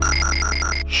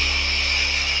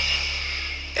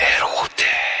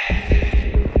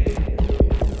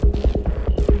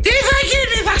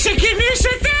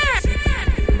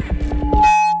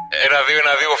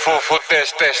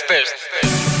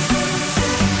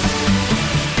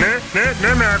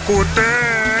Ναι, με ακούτε.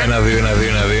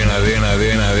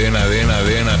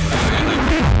 1-2-1-2-1-2-1-2-1-2-1-2-1-2-1.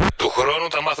 Του χρόνου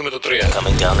θα μάθουμε το 3.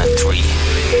 Coming down at 3,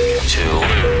 2, 1.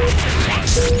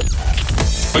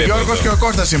 Ο Γιώργος και ο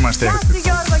Κώστας είμαστε. Γεια σου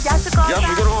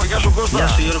Γιώργο, γεια σου Κώστα. Γεια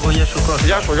σου Γιώργο, γεια σου Κώστα.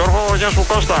 Γεια σου Γιώργο, γεια σου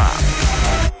Κώστα.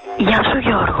 Γεια σου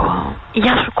Γιώργο,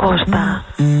 γεια σου Κώστα. Γεια σου Γιώργο, γεια σου Κώστα.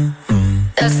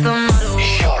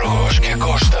 Γιώργος και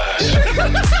Κώστας.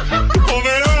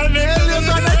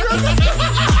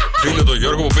 Φίλο το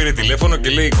Γιώργο που πήρε τηλέφωνο και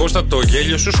λέει: Κώστα, το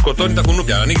γέλιο σου σκοτώνει τα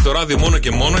κουνούπια. Ανοίγει το ράδιο μόνο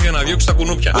και μόνο για να διώξει τα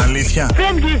κουνούπια. Αλήθεια.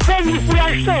 Φεύγει,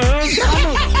 φυλαχτό.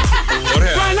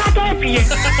 Ωραία. Πανάτα έφυγε.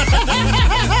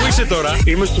 Πού είσαι τώρα?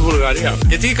 Είμαι στη Βουλγαρία.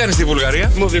 Και τι κάνεις στη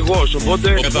Βουλγαρία? Είμαι οδηγός,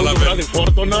 οπότε Καταλαβαίνω. το βράδυ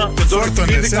φόρτωνα και τώρα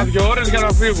πήγα 2 ώρες για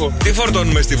να φύγω. Τι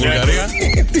φορτώνουμε στη Βουλγαρία?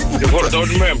 Τι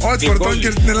φορτώνουμε? Ό,τι φορτώνει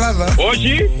και στην Ελλάδα.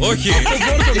 Όχι. Όχι. Το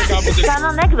φόρτωνε κάποτε. Σαν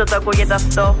ανέκδοτο ακούγεται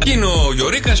αυτό. Είναι ο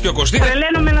Γιωρίκας και ο Κωστής.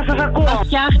 Τρελαίνομαι να σας ακούω.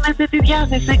 Φτιάχνετε τη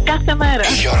διάθεση κάθε μέρα.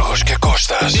 Γιώργος και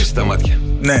Κώστας. Είσαι τα μάτια.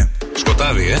 Ναι.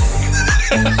 Σκοτάδι,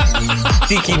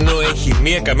 Τι κοινό έχει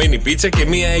μία καμένη πίτσα και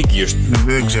μία έγκυος?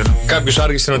 Δεν ξέρω. Κάποιος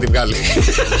άργησε να την βγάλει.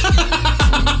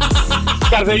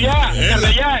 Καρδελιά,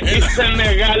 είσαι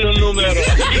μεγάλο νούμερο.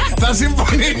 Θα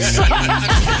συμφωνήσω.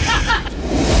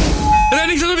 Δεν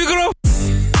ανοίξα το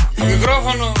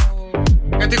μικρόφωνο.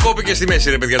 Γιατί κόπηκε στη μέση,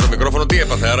 ρε παιδιά, το μικρόφωνο? Τι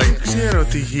έπαθε άραγε? Ξέρω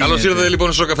τι γίνεται. Καλώς ήρθατε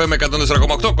λοιπόν στο καφέ με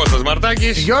 104,8. Κώστας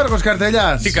Μαρτάκης. Γιώργος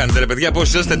Καρτελιάς. Τι κάνετε, ρε παιδιά, πώς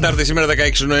είσαστε? Τετάρτη σήμερα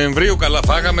 16 Νοεμβρίου. Καλά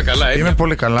φάγαμε, καλά έπιαμε. Είμαι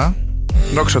πολύ καλά.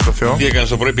 Δόξα τω Θεώ. Τι έκανες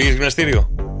το πρωί, πήγες γυμναστήριο?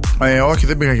 Όχι,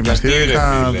 δεν πήγα γυμναστήριο.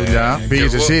 Είχα δουλειά.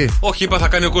 Πήγες εσύ? Όχι, είπα θα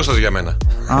κάνει ο Κώστας για μένα.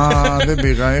 Δεν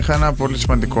πήγα. Είχα ένα πολύ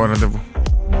σημαντικό ραντεβού.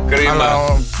 Κρίμα.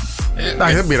 Αλλά.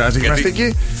 Εντάξει, δεν πειράζει.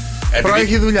 Γυμναστική.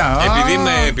 Προέχει δουλειά.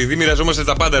 Επειδή μοιραζόμαστε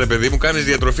τα πάντα, ρε παιδί μου, κάνεις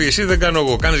διατροφή εσύ, δεν κάνω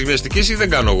εγώ. Κάνεις γυμναστική εσύ, δεν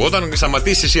κάνω εγώ. Όταν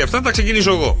σταματήσεις εσύ αυτά, θα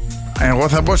ξεκινήσω εγώ. Εγώ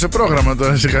θα μπω σε πρόγραμμα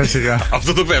τώρα σιγά σιγά.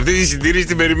 Αυτή τη συντήρηση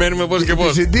την περιμένουμε πώς και πώς.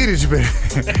 Τη συντήρηση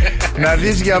να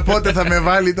δεις για πότε θα με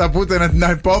βάλει τα πούτενα την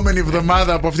επόμενη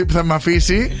εβδομάδα από αυτή που θα με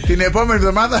αφήσει. Την επόμενη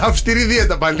εβδομάδα αυστηρή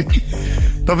δίαιτα πάλι.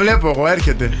 Το βλέπω εγώ,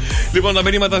 έρχεται. Λοιπόν, τα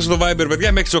μηνύματα στο Viber,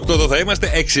 παιδιά, μέχρι τις 8 εδώ θα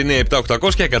είμαστε.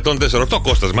 697-800 και 104,8.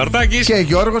 Κώστας Μαρτάκης και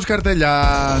Γιώργος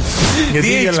Καρτελιάς.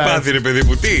 Τι έχεις πάθει, ρε παιδί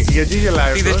μου, τι? Γιατί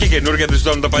γελάει? Τι δες και καινούργια τη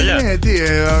ζώνη τα παλιά? Ναι, τι,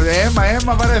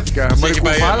 αίμα βαρέθηκα.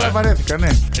 Μωρικουφάλα βαρέθηκα, ναι.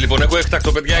 Λοιπόν, έχω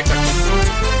έκτακτο, παιδιά, έκτακτο.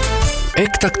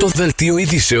 Έκτακτο δελτίο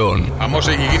ειδήσεων. Αμώς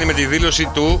έχει γίνει με τη δήλωση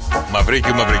του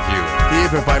Μαυρίκιου. Τι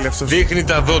είπε πάλι αυτός? Δείχνει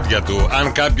τα δόντια του.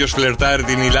 Αν κάποιος φλερτάρει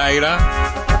την Ηλάιρα,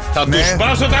 θα του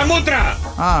σπάσω τα μούτρα!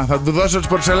 Θα του δώσω τις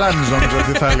πορσελάνες, νόμιζα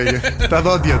ότι θα έλεγε. Τα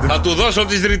δόντια του. Θα του δώσω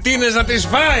τις ρητίνες να τις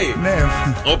φάει! Ναι.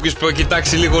 Όποιος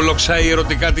κοιτάξει λίγο λοξάει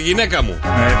ερωτικά τη γυναίκα μου.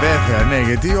 Βέβαια, ναι,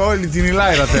 γιατί όλη την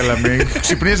Ηλάιρα θέλαμε.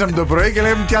 Ξυπνήσαμε το πρωί και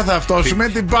λέμε ποια θα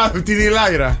αυτόσουμε, την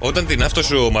Ηλάιρα. Όταν την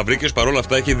άφτωσε ο Μαυρίκιος, παρόλα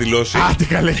αυτά είχε δηλώσει. Τι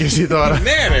καλέ και εσύ τώρα.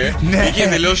 Ναι, ρε! Είχε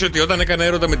δηλώσει ότι όταν έκανε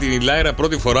έρωτα με την Ηλάιρα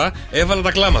πρώτη φορά, έβαλα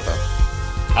τα κλάματα.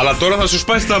 Αλλά τώρα θα σου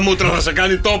σπάσει τα μούτρα, θα σε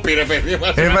κάνει τόπι, ρε παιδί.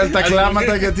 Έβαλε τα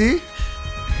κλάματα γιατί?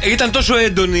 Ήταν τόσο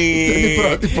έντονη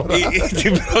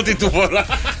την πρώτη του φορά.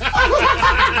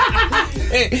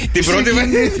 Την πρώτη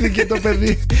γεννήθηκε το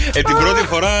παιδί. Την πρώτη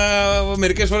φορά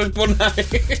μερικές φορές πονάει.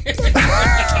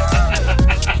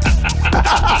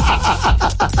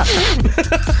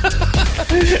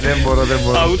 Δεν μπορώ.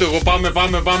 Ούτε εγώ, πάμε.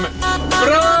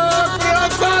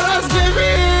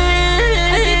 Παρασκευή!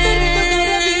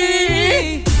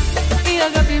 Η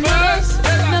αγάπη μας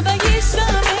να τα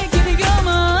γύσαμε και οι δυο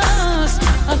μας.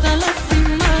 Απ' τα λάθη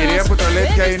μας. Κυρία που το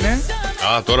λέει ποια είναι?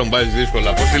 Τώρα μου πάει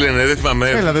δύσκολα. Πώς τη λένε, δεν θυμάμαι.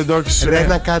 Έλα, δεν το έχεις.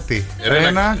 Ρένα κάτι.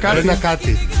 Ρένα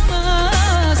κάτι.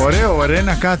 Ωραίο,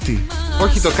 Ρένα κάτι.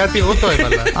 Όχι, το κάτι εγώ το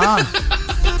έβαλα.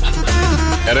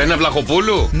 Ρένα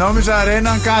Βλαχοπούλου. Νόμιζα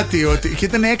Ρένα κάτι, και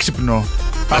ήταν έξυπνο.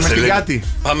 Πάμε στη κάτι.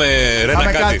 Πάμε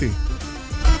Ρένα κάτι.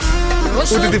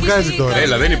 Ούτε τι βγάζει τώρα.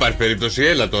 Έλα, δεν υπάρχει περίπτωση,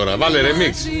 έλα τώρα. Βάλε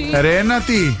remix. Ρένα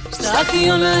τι?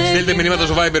 Στείλτε μηνύματα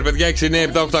στο Viber, παιδιά,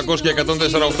 697-800 και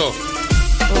 104,8.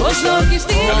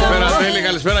 Καλησπέρα Θέλη,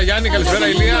 καλησπέρα Γιάννη, καλησπέρα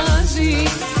Ηλία.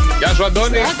 Γεια σου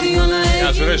Αντώνη.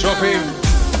 Γεια σου ρε Σόφη.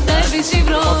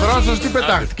 Ο Δρόσος τι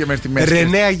πετάχτηκε μες στη μέση?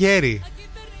 Ρενέα Γέρι.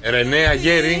 Ρενέα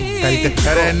Γέρι.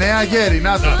 Ρενέα Γέρι,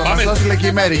 να το μας έστειλε και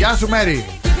η Μέρη. Γεια σου Μέρη.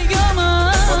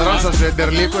 Ο Δρόσος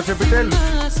εντερλίκος επιτέλους.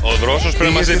 Ο Δρόσος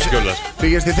πρέπει να μαζέψει κιόλας.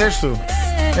 Πήγε στη θέση του.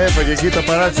 Έφαγε εκεί το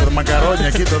παράτσο, τα μακαρόνια,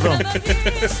 εκεί το δω.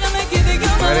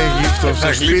 Βρε γύφτο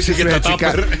στο σπίτι σου,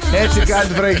 έτσι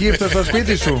κάνεις βρε γύφτο στο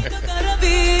σπίτι σου.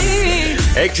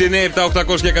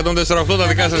 697-800 και 104,8 τα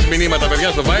δικά σας μηνύματα, παιδιά,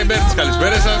 στο Viber. Τις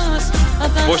καλησπέρες σας.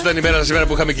 Πώς ήταν η μέρα σήμερα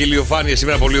που είχαμε και ηλιοφάνεια?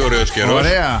 Σήμερα πολύ ωραίος καιρός.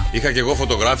 Ωραία. Είχα και εγώ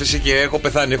φωτογράφηση και έχω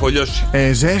πεθάνει, έχω λιώσει.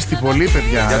 Ζέστη πολύ,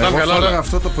 παιδιά. Για τα Εγώ βγαλάρα. φόραγα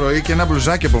αυτό το πρωί και ένα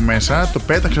μπλουζάκι από μέσα. Το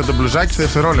πέταξα το μπλουζάκι σε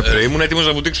δευτερόλεπτα. Ήμουν έτοιμος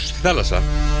να βουτήξω στη θάλασσα.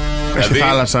 Στη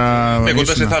θάλασσα. Ναι,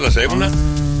 κοντά στη ήσουνα. θάλασσα ήμουνα.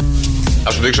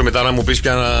 Θα σου δείξω μετά να μου πεις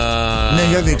πια να. Ναι,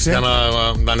 για δείξε. Πια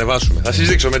να ανεβάσουμε. Θα σας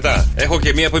δείξω μετά. Έχω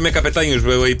και μία που είμαι καπετάνιος,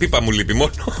 η πίπα μου λείπει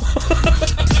μόνο.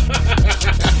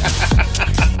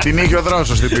 Την είχε ο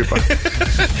Δρόσος την πίπα.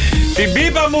 Την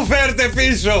πίπα μου φέρτε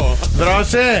πίσω!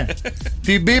 Δρώσε!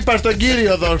 Την πίπα στον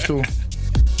κύριο δώσ' του.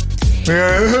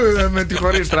 Με τη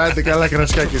χωρίς τράτε καλά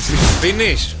κρασιά κι εσύ.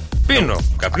 Πίνεις, πίνω,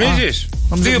 καπνίζεις.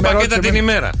 νόμιζα 2 ότι με πακέτα ρώτησε την με-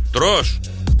 ημέρα. Τρως.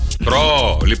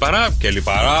 Τρώω λιπαρά και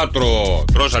λιπαρά τρώω.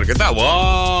 Τρως αρκετά.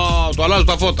 Το αλλάζω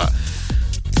τα φώτα.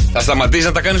 Θα σταματήσεις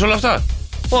να τα κάνεις όλα αυτά?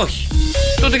 Όχι.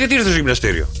 Τότε γιατί ήρθες στο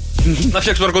γυμναστήριο? Να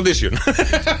φτιάξω το air condition.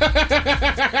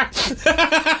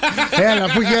 Έλα,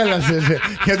 πού γέλασες?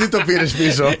 Γιατί το πήρες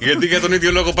πίσω? Γιατί για τον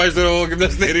ίδιο λόγο πάει στο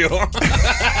γυμναστήριο.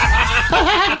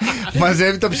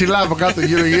 Μαζεύει τα ψηλά από κάτω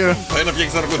γύρω-γύρω. Πάει να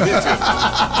φτιάξει το air condition.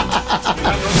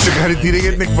 Συγχαρητήρια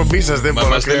για την εκπομπή σας. Δεν μπορώ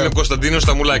Μας να στέλνει κρύω. ο Κωνσταντίνος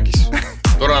Σταμουλάκης.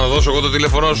 Τώρα να δώσω εγώ το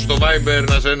τηλέφωνο σου στο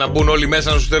Viber να μπουν όλοι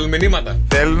μέσα να σου στέλνουν μηνύματα.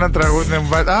 Θέλω να τραγούδι να μου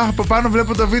βάλει. Α, από πάνω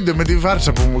βλέπω το βίντεο με τη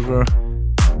βάρσα που μου.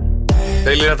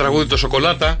 Θέλει ένα τραγούδι το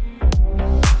σοκολάτα.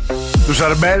 Του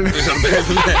Σαρμπέλ. Ναι.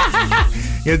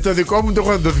 Γιατί το δικό μου το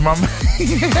έχω, δεν το θυμάμαι.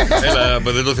 Έλα,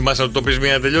 δεν το θυμάσαι να το πεις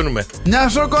μία να τελειώνουμε. Μια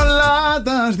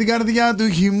σοκολάτα στην καρδιά του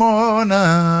χειμώνα.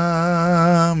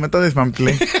 Μετά δεν θυμάμαι τι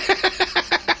λέει.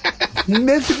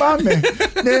 Δεν θυμάμαι.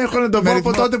 Δεν έχω να το πω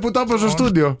από τότε που το είπα στο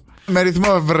στούντιο. Με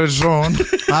ρυθμό βρεζών.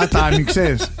 Α, τα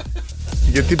άνοιξες?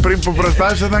 Γιατί πριν που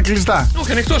προσπάθησα ήταν κλειστά.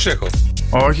 Όχι, ανοιχτός έχω.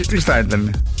 Όχι, κλειστά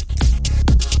ήταν.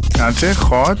 Κάτσε,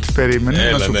 hot,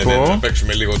 περίμενε να σου ναι, πω. να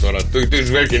παίξουμε λίγο τώρα. Τι σου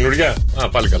βγαίνει καινούργια? Α,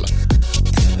 πάλι καλά.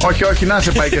 Όχι, όχι, να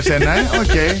σε πάει και σένα,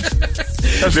 οκ.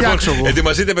 Θα φτιάξω εγώ.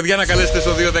 Ετοιμαστείτε, παιδιά, να καλέσετε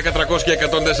στο 210-300 και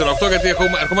 104.8 γιατί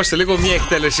ερχόμαστε σε λίγο μια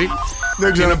εκτέλεση.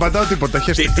 Δεν ξέρω να πατάω τίποτα,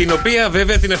 χέστε. Την οποία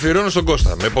βέβαια την αφιερώνω στον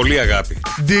Κώστα με πολύ αγάπη.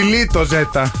 Delete το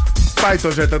Z. Πάει το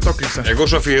Z, το κλείσα. Εγώ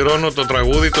σου αφιερώνω το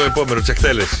τραγούδι το επόμενο της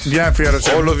εκτέλεσης. Για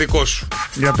αφιέρωσε. Όλο δικό σου.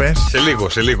 Για πες.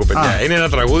 Σε λίγο, παιδιά. Α. Είναι ένα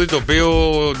τραγούδι το οποίο,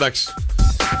 εντάξει,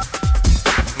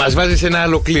 μας βάζει σε ένα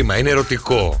άλλο κλίμα. Είναι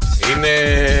ερωτικό.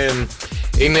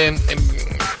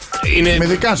 Είναι Με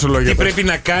δικά σου λόγια. τι πες. πρέπει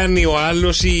να κάνει ο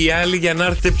άλλος ή η άλλη για να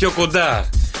έρθετε πιο κοντά.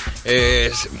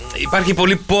 Υπάρχει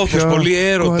πολύ πόθος, Πιο πολύ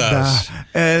έρωτας. κοντά.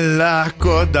 Έλα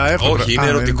κοντά. Έχω Όχι, είναι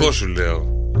ερωτικό σου λέω.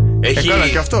 Έχει Καλά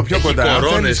και αυτό, πιο έχει κοντά.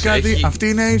 κορώνες, Θέλεις κάτι, έχει- αυτή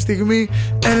είναι η στιγμή.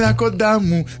 Έλα κοντά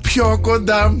μου, πιο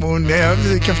κοντά μου. Ναι,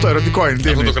 και αυτό ερωτικό είναι. τι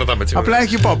Αυτό το είναι. κρατάμε έτσι. Απλά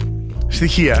έχει pop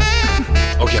στοιχεία.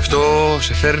 Όχι, αυτό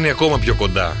σε φέρνει ακόμα πιο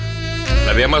κοντά.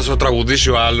 Δηλαδή, άμα σου τραγουδήσει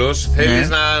ο άλλος, θέλεις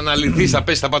να λυθείς, να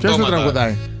πέσει τα Ποιος το πατώματα.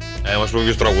 τραγουδάει? Μας πει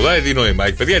ποιος τραγουδάει, τι νόημα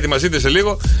έχει. Παιδιά, ετοιμαστείτε σε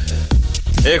λίγο.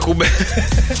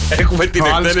 Έχουμε την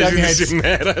Ο άλλος εκτέλεση κάνει της έτσι.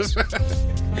 ημέρας.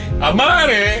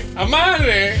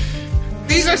 Αμάρε!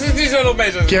 Τι είσαστε εσείς εδώ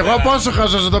μέσα? Και εγώ πόσο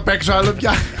χαζός να το παίξω άλλο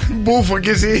πια. Μπούφο κι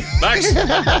εσύ. Εντάξει,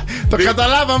 Το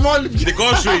καταλάβαμε όλοι πια. δικό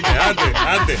σου είναι.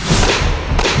 Άντε.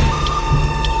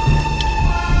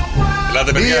 Ελάτε,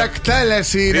 Η παιδιά.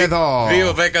 εκτέλεση είναι εδώ.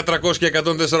 2, 10, 300 και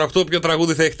 148. Ποιο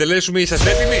τραγούδι θα εκτελέσουμε? Είσαστε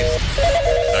έτοιμοι?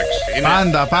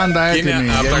 Εντάξει, Πάντα έτοιμη.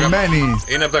 Γεννημένη.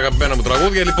 είναι από τα αγαπημένα μου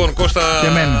τραγούδια. Λοιπόν, Κώστα, Και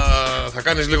εμένα. θα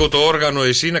κάνεις λίγο το όργανο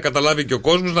εσύ, να καταλάβει και ο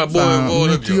κόσμος, να μπω εγώ.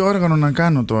 Με τέτοιο. τι όργανο να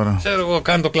κάνω τώρα? Ξέρω εγώ,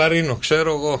 κάνει το κλαρίνο, ξέρω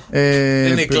εγώ.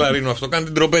 Δεν είναι κλαρίνο αυτό, κάνει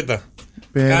την τρομπέτα.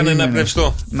 Κάνε ένα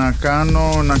πνευστό. Να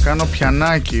κάνω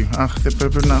πιανάκι. Αχ,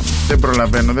 δεν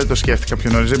προλαβαίνω, δεν το σκέφτηκα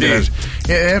πιο νωρίς. Δεν Τι? πειράζει.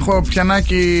 Έχω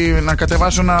πιανάκι να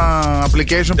κατεβάσω ένα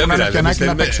application που να είναι πιανάκι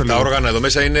να παίξω Τα λίγο. όργανα εδώ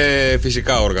μέσα είναι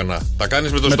φυσικά όργανα. Τα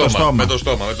κάνεις με το στόμα. Με το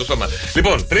στόμα.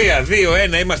 Λοιπόν, 3, 2,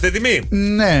 1, είμαστε έτοιμοι?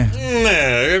 Ναι.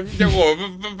 Ναι, κι εγώ.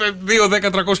 2, 10,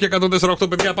 300 και 148,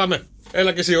 παιδιά, πάμε.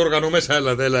 Έλα και εσύ όργανο μέσα,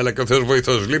 έλα και ο Θεός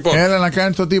βοηθός. Λοιπόν, Έλα να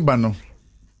κάνεις το τύμπανο.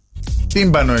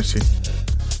 Τύμπανο εσύ.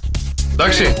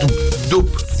 εντάξει. Ντουπ.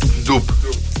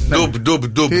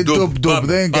 Τι ντουπ,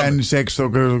 δεν κάνεις έξω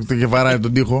και βαράει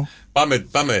τον τοίχο. Πάμε.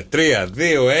 3,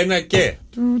 2, 1 και.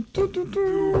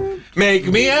 Make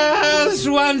me as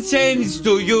one change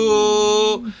to you,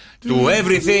 to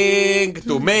everything,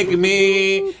 to make me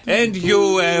and you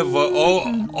have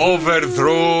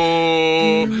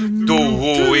overthrow, to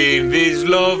win this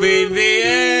love in the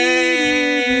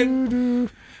end,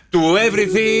 to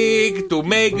everything, to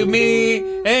make me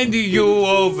and you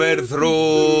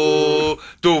overthrow,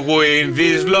 to win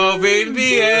this love in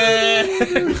the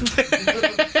end.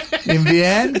 In the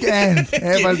end.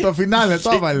 Έβαλε το φινάλε,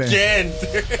 το έβαλε.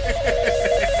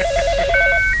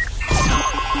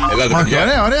 Ελάτε, Μα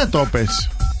παιδιά. ωραία το πες.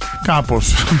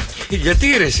 Κάπως.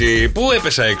 Γιατί ρε εσύ, πού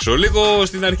έπεσα έξω, λίγο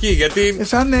στην αρχή, γιατί.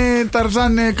 Σαν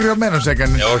Ταρζάν κρυωμένος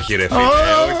έκανε. Όχι ρε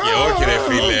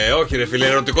φίλε, όχι ρε φίλε,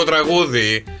 ερωτικό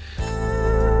τραγούδι.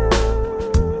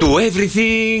 To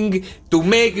everything, to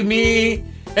make me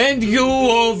and you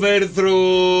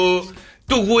overthrow,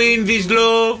 to win this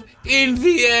love in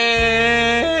the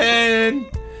end.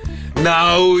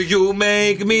 Now you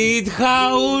make me it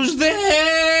house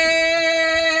there.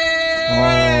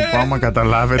 Άμα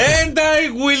καταλάβετε. And I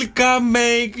will come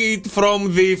make it from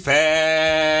the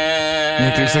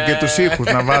fair. Κλείσα και τους ήχους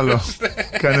να βάλω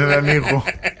κανέναν ήχο.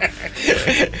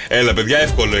 Έλα παιδιά,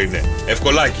 εύκολο είναι.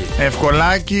 Ευκολάκι.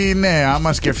 Ευκολάκι, ναι,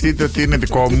 άμα σκεφτείτε ότι είναι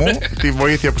δικό μου, τη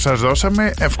βοήθεια που σας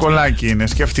δώσαμε, ευκολάκι είναι,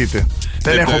 σκεφτείτε.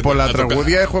 Δεν έχω πολλά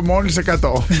τραγούδια, έχω μόλις 100.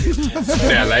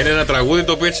 Ναι, αλλά είναι ένα τραγούδι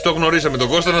το οποίο έτσι το γνωρίσαμε τον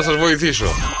Κώστα, να σας βοηθήσω.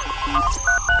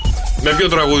 Με ποιο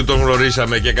τραγούδι το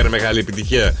γνωρίσαμε και έκανε μεγάλη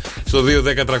επιτυχία στο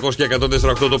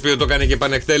 2-10-300-1048, το οποίο το έκανε και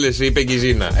επανεκτέλεση η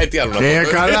Πεγκιζίνα. Τι άλλο να πω.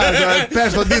 Καλά,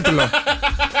 πες τον τίτλο.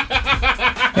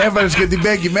 Έβαλες και την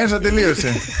Πέγκι μέσα,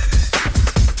 τελείωσε.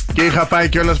 Και είχα πάει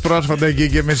κιόλας πρόσφατα εκεί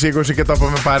και με σήκωσε και το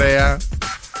είπαμε παρέα.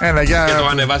 Έλα, για... Και το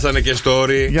ανεβάσανε και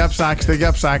story. Για ψάξτε,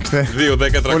 για ψάξτε. 2-10-300-1048.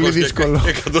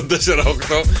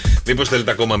 Μήπως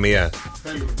θέλετε ακόμα μία?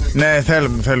 Ναι,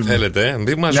 θέλουμε. Θέλετε,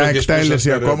 μια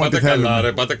εκτέλεση ακόμα, τι θέλουμε. Καλά,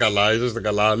 ρε, πάτε καλά, είσαστε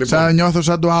καλά. Λοιπόν, σαν νιώθω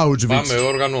σαν το Auschwitz. Πάμε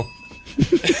όργανο.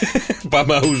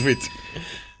 Πάμε Auschwitz.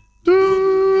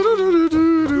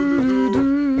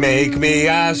 Make me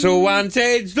ask one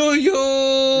change to you.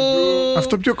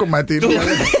 Αυτό ποιο κομμάτι είναι?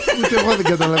 Ούτε εγώ δεν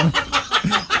καταλαβαίνω.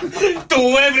 To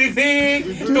everything,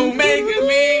 to make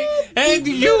me and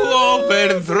you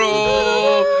overthrow,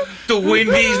 to win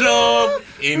this love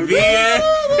in the end.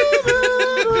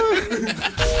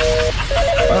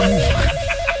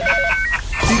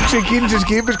 Τι ξεκίνησες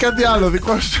και είπες κάτι άλλο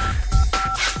δικό σου?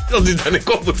 Το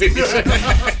τιτανικό που θύμισε.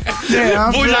 Ναι,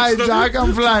 I'm fly, Jack,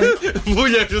 I'm fly.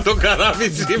 Βούλιαξε το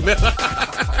καράβι σήμερα.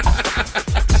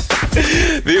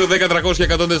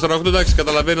 2-10-300-1048. Εντάξει,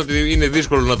 καταλαβαίνω ότι είναι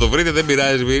δύσκολο να το βρείτε, δεν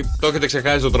πειράζει. Το έχετε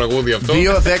ξεχάσει το τραγούδι αυτό.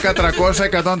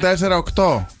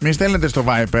 2-10-300-1048. Μη στέλνετε στο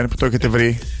Viper που το έχετε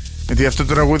βρει. Γιατί αυτό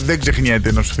το τραγούδι δεν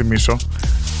ξεχνιέται, να σου θυμίσω.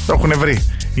 Το έχουν βρει.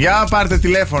 Για πάρτε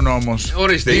τηλέφωνο όμως.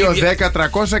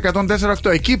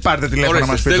 2-10-300-1048. Εκεί πάρτε τηλέφωνο να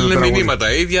μας πείτε. Στέλνουν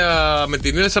μηνύματα. Ίδια με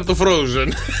την Έλσα από το Frozen.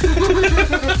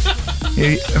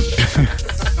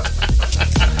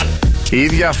 Η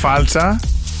ίδια φάλτσα.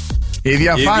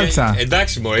 Ίδια φάλτσα.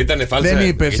 Εντάξει, μωρέ, ήταν φάλτσα. Δεν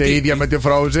είπες ίδια με τη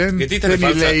Frozen. Γιατί ήταν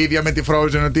δεν λέει ίδια με τη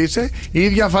Frozen ότι είσαι. Η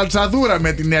ίδια φαλτσαδούρα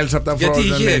με την Έλσα από τα Frozen.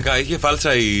 Γιατί είχε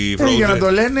φάλτσα η Frozen. Για να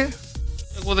το λένε.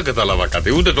 Εγώ δεν κατάλαβα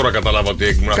κάτι. Ούτε τώρα κατάλαβα ότι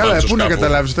ήμουν φάλτσος. Καλά, πού να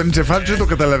καταλάβεις? Όταν είσαι φάλτσος δεν το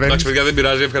καταλαβαίνεις. Εντάξει, παιδιά, δεν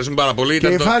πειράζει. Ευχαριστούμε πάρα πολύ. Και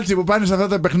οι φάλτσοι που πάνε σε αυτά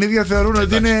τα παιχνίδια θεωρούν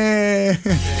ότι είναι.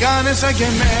 Κάνε σαν και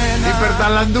εμένα.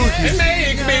 Υπερταλαντούχοι.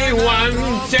 Make me one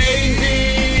change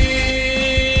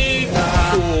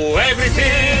to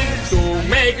everything.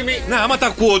 Να, άμα τα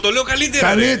ακούω, το λέω καλύτερα.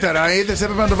 Καλύτερα, είδες,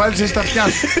 έπρεπε να το βάλεις στα αυτιά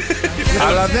σου.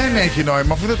 Αλλά δεν έχει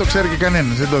νόημα, αφού δεν το ξέρει και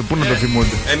κανένας. Πού να το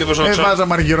θυμούνται.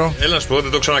 Βάζαμε αργυρό. Έλα να σου πω,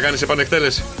 δεν το ξανακάνεις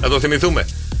επανεκτέλεση. Να το θυμηθούμε.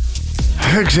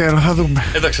 Δεν ξέρω, θα δούμε.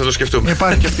 Εντάξει, θα το σκεφτούμε.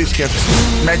 Υπάρχει και αυτή η σκέψη.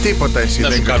 Με τίποτα εσύ.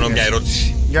 Να σου κάνω μια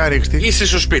ερώτηση. Για ρίξτε. Είσαι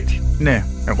στο σπίτι. Ναι,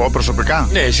 εγώ προσωπικά.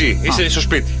 Ναι, εσύ είσαι στο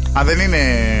σπίτι. Α, δεν είναι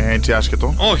έτσι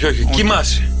άσχετο. Όχι.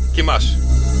 Κοιμάσαι.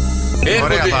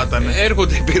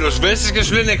 Έρχονται οι πυροσβέστες και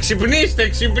σου λένε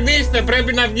ξυπνήστε,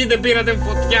 πρέπει να βγείτε, πήρατε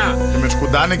φωτιά. Και με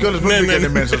σκουντάνε και όλες που πήγαινε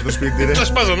μέσα στο σπίτι, ρε. Τα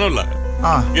σπάζαν όλα.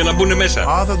 Για να μπουν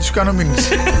μέσα. Θα τους κάνω μήνυση.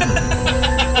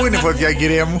 Πού είναι η φωτιά,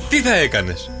 κυρία μου? Τι θα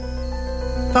έκανες?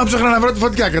 Θα ψάχνα να βρω τη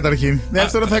φωτιά καταρχήν.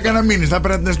 Δεύτερο, θα έκανα μήνυση, θα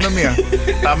έπαιρνα την αστυνομία.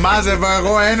 Θα μάζευα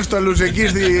εγώ ένστολους εκεί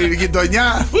στη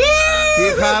γειτονιά.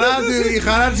 Η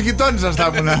χαρά της γειτόνισσας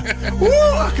θα ήμουν.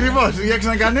 Ακριβώς, για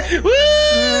ξανακάνε.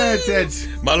 Έτσι.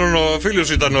 Μάλλον ο φίλος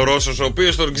ήταν ο Ρώσος, ο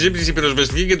οποίος τον ξύπνησε η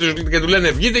πυροσβεστική και του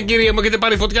λένε βγείτε κύριε μου, έχετε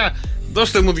πάρει φωτιά.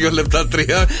 Δώστε μου 2 λεπτά,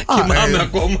 3. Κοιμάμαι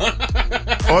ακόμα.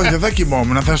 Όχι, δεν θα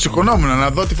κοιμόμουν, θα σηκωνόμουν να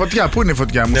δω τη φωτιά. Πού είναι η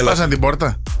φωτιά μου? Σπάσαν την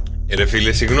πόρτα. Ρε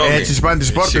φίλε, συγγνώμη. Έτσι σπάνε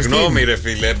τις πόρτες. Συγγνώμη, ρε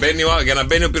φίλε. Για να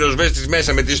μπαίνει ο πυροσβέστης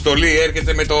μέσα με τη στολή,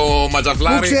 έρχεται με το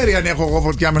ματζαφλάρι. Πού ξέρει αν έχω εγώ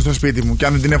φωτιά μες στο σπίτι μου και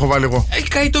αν δεν την έχω βάλει εγώ? Έχει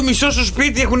καεί το μισό σου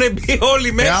σπίτι, έχουν μπει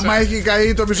όλοι μέσα. Άμα έχει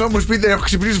καεί το μισό μου σπίτι, έχω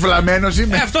ξυπνήσει βλαμμένος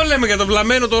είμαι. Αυτό λέμε για το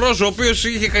βλαμμένο το Ρώσο, ο οποίος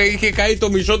είχε καεί το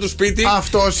μισό του σπίτι.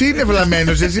 Αυτός είναι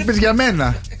βλαμμένος, εσύ είπες για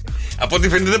μένα. Από ό,τι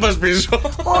φαίνεται δεν πας πίσω.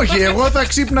 Όχι, εγώ θα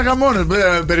ξύπναγα μόνος.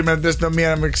 Δεν περίμενα την αστυνομία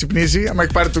να με ξυπνήσει. Άμα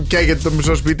έχει πάρει του καίγεται το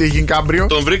μισό σπίτι, έχει γίνει κάμπριο.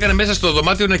 Τον βρήκανε μέσα στο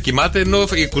δωμάτιο να κοιμάται ενώ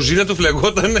η κουζίνα του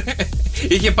φλεγόταν.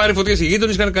 Είχε πάρει φωτιά οι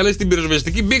γείτονες, είχαν καλέσει την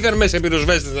πυροσβεστική. Μπήκαν μέσα οι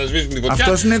πυροσβέστες να σβήσουν τη φωτιά.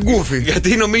 Αυτός είναι γκούφι.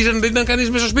 Γιατί νομίζαν ότι δεν ήταν κανείς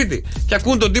μέσα στο σπίτι. Και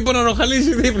ακούν τον τύπο να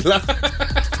ροχαλίζει δίπλα.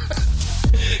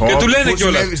 Και του λένε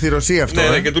κιόλας. Στη Ρωσία αυτό.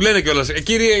 Ναι, και του λένε κιόλας.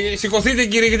 Κύριε, σηκωθείτε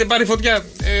κύριε, έχετε πάρει φωτιά.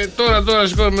 Τώρα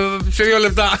σηκώνουμε σε 2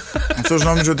 λεπτά. Αυτός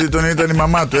νόμιζε ότι ήταν η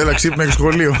μαμά του. Έλα, ξύπνα και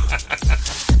σχολείο.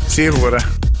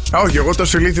 Σίγουρα. Όχι, εγώ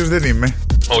τόσο ηλίθιος δεν είμαι.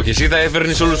 Όχι, εσύ θα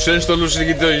έφερνες όλους τους ένστολους στις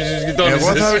γειτόνες.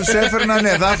 Εγώ θα τους έφερνα, ναι,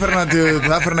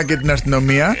 θα έφερνα και την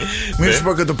αστυνομία. Μην σου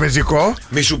πω και το πεζικό.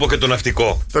 Μη σου πω και το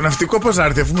ναυτικό. Το ναυτικό πώς να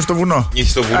έρθει, αφού είμαι στο βουνό. Είσαι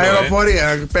στο βουνό.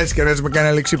 Αεροπορία. Πες και έτσι με κάνει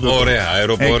αλεξίπτωτο. Ωραία,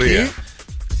 αεροπορία. Εκεί,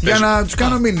 για να τους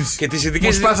κάνω μήνυση. Και τις ειδικές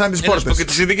μου σπάσαν τις πόρτες. Και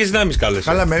τις ειδικές δυνάμεις κάλεσε.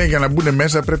 Καλά, μένει για να μπουν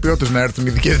μέσα πρέπει όντως να έρθουν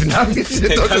ειδικές δυνάμεις.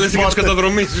 Κάλεσε και τους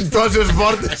καταδρομήσεις. Τόσες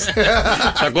πόρτες.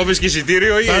 Θα κόβεις και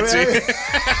εισιτήριο ή έτσι?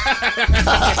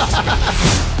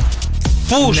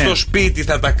 Πού στο σπίτι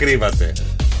θα τα κρύβατε?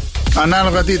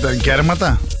 Ανάλογα τι ήταν,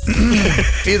 κέρματα.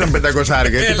 Ήταν 500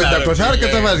 και 500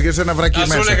 τα βάζει και σε ένα βρακί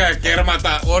μέσα. Θα σου έλεγα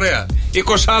κέρματα, ωραία.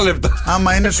 20 λεπτά.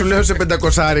 Άμα είναι, σου λέω σε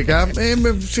 500,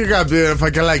 σιγά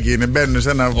φακελάκι είναι, μπαίνουν σε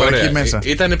ένα βρακί μέσα.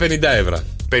 Ήτανε 50 ευρώ.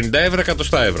 50 ευρώ,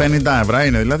 100 ευρώ. 50 ευρώ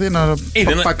είναι, δηλαδή ένα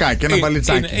πακάκι, ένα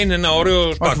βαλιτσάκι. Είναι ένα ωραίο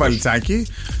πάκος. Όχι βαλιτσάκι.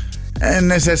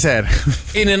 NSSR.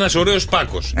 Είναι ένας ωραίος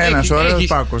πάκος. Ένας ωραίος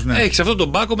πάκος, ναι. Έχεις αυτό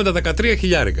τον πάκο με τα 13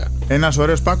 χιλιάρικα. Ένας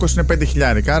ωραίος πάκος είναι 5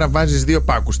 χιλιάρικα. Άρα βάζεις 2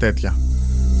 πάκους τέτοια.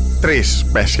 3,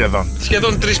 πες σχεδόν.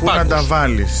 Σχεδόν 3 Πού πάκους. να τα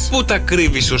βάλεις? Πού τα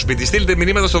κρύβεις στο σπίτι? Στείλτε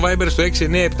μηνύματα στο Viber στο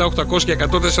 697-800 και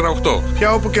 104,8.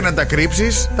 Πια όπου και να τα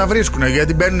κρύψεις, τα βρίσκουνε.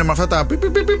 Γιατί μπαίνουν με αυτά τα.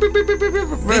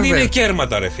 Δεν είναι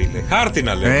κέρματα, ρε φίλε.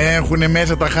 Χάρτινα λέμε. Έχουνε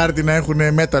μέσα τα χάρτινα,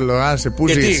 έχουνε μέταλλο. Άσε, πού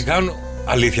Και ζεις? τι κάνουν?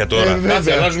 Αλήθεια τώρα.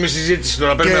 Κάτσε, αλλάζουμε συζήτηση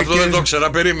τώρα. Παίρνει αυτό, δεν το ξέρα,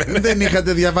 περίμενε. Δεν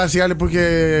είχατε διαβάσει άλλη που είχε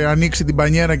ανοίξει την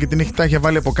πανιέρα και τα είχε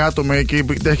βάλει από κάτω και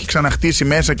τα έχει ξαναχτίσει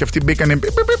μέσα και αυτοί μπήκανε.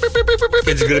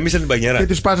 Και τις γκρεμίσαν την πανιέρα. Και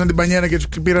τις σπάσαν την πανιέρα και τους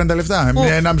πήραν τα λεφτά.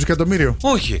 1,5 εκατομμύριο.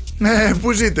 Όχι.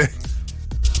 Πού ζείτε?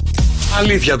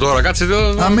 Αλήθεια τώρα, κάτσε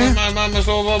εδώ.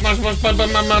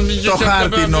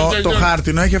 Το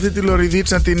χάρτινο έχει αυτή τη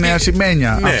λωριδίτσα την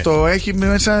ασημένια. Αυτό έχει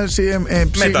μέσα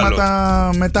ψήγματα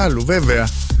μετάλλου, βέβαια.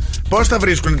 Πώς τα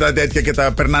βρίσκουν τα τέτοια και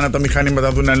τα περνάνε από τα μηχανήματα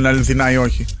να δουν αν είναι αληθινά ή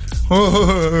όχι?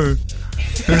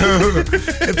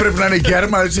 Πρέπει να είναι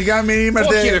κέρμα, σιγά μην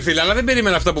είμαστε. Όχι, ρε φίλε, αλλά δεν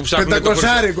περίμενα αυτά που ψάχνουμε.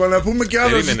 500 να πούμε και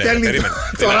άλλο στέλνει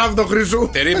το ράβδο χρυσού.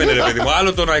 Περίμενε, ρε παιδί μου.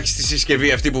 Άλλο το να έχει τη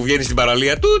συσκευή αυτή που βγαίνει στην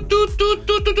παραλία.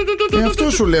 Αυτό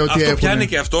σου λέω ότι αυτό πιάνει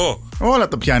και αυτό. Όλα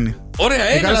το πιάνει. Ωραία,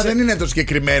 καλά, δεν είναι το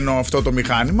συγκεκριμένο αυτό το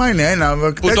μηχάνημα. Είναι ένα.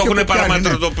 Που το έχουν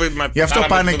παραμέτρο το πείμα. Γι' αυτό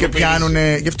πάνε και πιάνουν.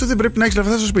 Γι' αυτό δεν πρέπει να έχει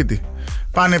λεφτά στο σπίτι.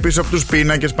 Πάνε πίσω από τους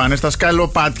πίνακες, πάνε στα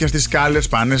σκαλοπάτια, στις σκάλες,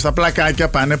 πάνε στα πλακάκια,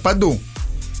 πάνε παντού.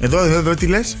 Εδώ τι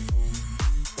λες?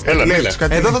 Έλα,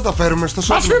 εδώ θα τα φέρουμε στο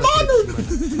σώμα.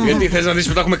 Γιατί θες να δεις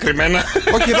που τα έχουμε κρυμμένα?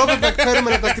 Όχι, εδώ θα τα φέρουμε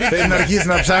να τα κρύψουμε. Θέλει να αρχίσει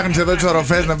να ψάχνεις εδώ τις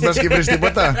οροφές, να μην πας και βρεις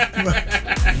τίποτα?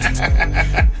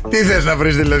 Τι θες να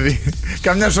βρεις δηλαδή?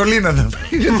 Καμιά σωλήνα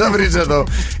θα βρεις εδώ.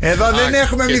 Εδώ δεν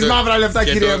έχουμε εμείς μαύρα λεφτά,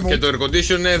 κυρία μου. Και το air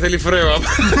condition θέλει φρέο.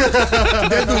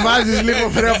 Δεν του βάζεις λίγο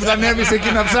φρέο που θα ανέβεις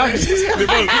εκεί να ψάχνεις?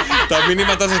 Λοιπόν, τα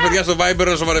μηνύματά σας, παιδιά, στο Viber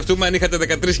να σοβαρευτούμε. Αν είχατε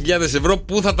 13.000 ευρώ,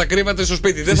 πού θα τα κρύβατε στο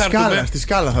σπίτι? Δεν θα έρθουμε. Στη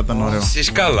σκάλα θα ήταν ωραίο. Στη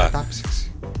σκάλα.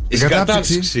 Η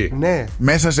κατάψυξη. Ναι.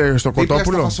 Μέσα στο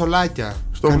κοτόπουλο. Στα φασολάκια.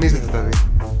 Κανείς δεν θα τα δει.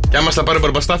 Και άμα στα πάρει ο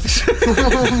Μπαρμπαστάθης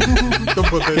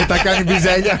και τα κάνει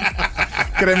μπιζέλια.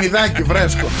 Κρεμμυδάκι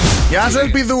φρέσκο. Γεια σου,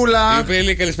 Ελπιδούλα.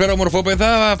 Είπε, καλησπέρα,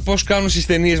 ομορφόπεδα. Πώς κάνουν στις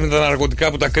ταινίες με τα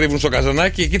ναρκωτικά που τα κρύβουν στο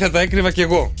καζανάκι? Εκεί θα τα έκρυβα κι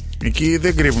εγώ. Εκεί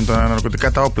δεν κρύβουν τα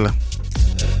ναρκωτικά, τα όπλα.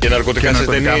 Και ναρκωτικά στις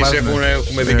ταινίες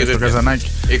έχουμε δει και τέτοια.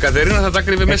 Η Κατερίνα θα τα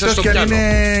κρύβε μέσα στο πιάνο. Και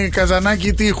είναι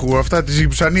καζανάκι τείχου, αυτά τη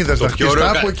ψανίδα τα χτιστά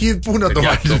από εκεί. Πού να το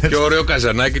βάλει? Το πιο ωραίο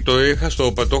καζανάκι το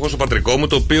έχω στο πατρικό μου,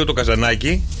 το οποίο το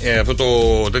καζανάκι, αυτό το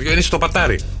τέτοιο, είναι στο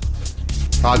πατάρι.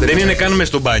 Δεν είναι καν μες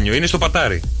στο μπάνιο, είναι στο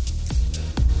πατάρι.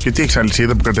 Και τι έχει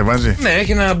αλυσίδα που κατεβάζει? Ναι,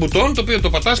 έχει ένα μπουτόν το οποίο το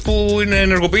πατάς που είναι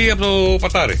ενεργοποιεί από το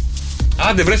πατάρι.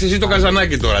 Άντε, βρες εσύ το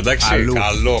καζανάκι τώρα, εντάξει.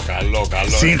 Καλό.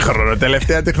 Σύγχρονο,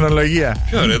 τελευταία τεχνολογία.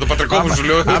 Ποιο ωραίο, το πατρικό μου σου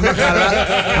λέω.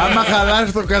 Άμα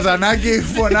χαλάσει το καζανάκι,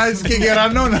 φωνάζει και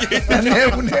γερανόνα.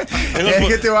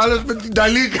 Έρχεται ο άλλος με την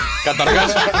ταλίκα.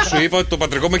 Καταρχάς, σου είπα ότι το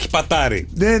πατρικό μου έχει πατάρι.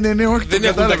 Ναι, όχι. Δεν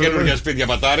έχουν τα καινούργια σπίτια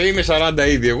πατάρι. Είμαι 40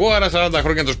 ήδη εγώ, άρα 40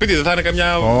 χρόνια το σπίτι δεν θα είναι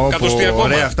καμιά εκατοστή ακόμα.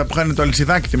 Ωραία, αυτά που είχαν το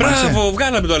αλυσιδάκι, θυμάσαι? Μπράβο,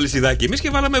 βγάλαμε το αλυσιδάκι εμείς και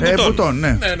βάλαμε μπουτόν.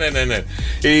 Ναι.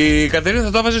 Η Κατερίνα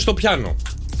θα το έβαζε στο πιάνο.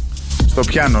 Στο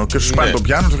πιάνο και σου σπάνε το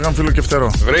πιάνο, σου κάνουν φίλο και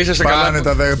φτερό. Πάνε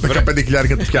τα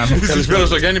 15.000 του πιάνου. Καλησπέρα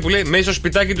στο Γιάννη που λέει μέσα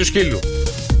σπιτάκι του σκύλου.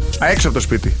 Έξω από το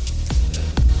σπίτι.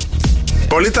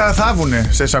 Πολλοί τα θάβουνε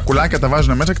σε σακουλάκια, τα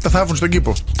βάζουν μέσα και τα θάβουν στον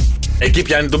κήπο. Εκεί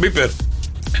πιάνει τον μπίπερ.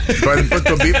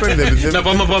 Το μπίπερ δεν. Να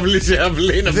πάμε από αυλή σε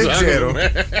αυλή, να ψάχνουμε. Δεν ξέρω.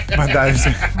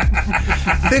 Φαντάζεσαι.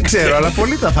 Δεν ξέρω, αλλά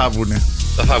πολλοί τα θάβουνε.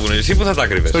 Τα θάβουνε, εσύ που θα τα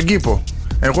κρύβες? Στον κήπο.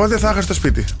 Εγώ δεν θα είχα στο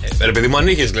σπίτι. Ρε παιδί μου, αν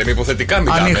είχες, λέμε, υποθετικά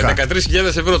μιλάμε. 13.000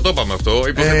 ευρώ το είπαμε αυτό.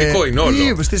 Υποθετικό είναι όλο.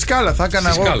 Ή στη σκάλα θα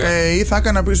έκανα εγώ. Ή θα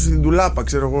έκανα πίσω στην τουλάπα,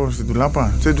 ξέρω εγώ.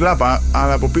 Στην τουλάπα,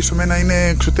 αλλά από πίσω μένα είναι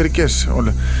εξωτερικές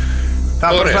όλα. Θα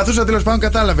προσπαθούσα τέλος πάντων,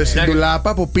 κατάλαβες, στην τουλάπα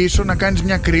από πίσω να κάνεις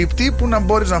μια κρύπτη που να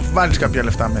μπορείς να βάλεις κάποια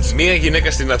λεφτά μέσα. Μία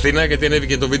γυναίκα στην Αθήνα, γιατί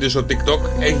ανέβηκε το βίντεο στο TikTok,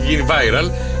 έχει γίνει viral,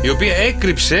 η οποία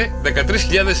έκρυψε 13.000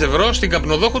 ευρώ στην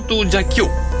καπνοδόχο του Τζακιού.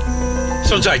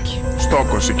 Στο Τζάκι.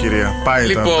 Στόκος η κυρία. Πάει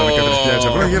λοιπόν, τα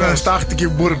 13.000 ευρώ για να στάχτηκε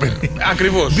μπούρμπερ.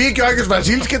 Ακριβώς. Μπήκε ο Άγιος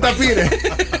Βασίλης και τα πήρε.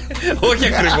 Όχι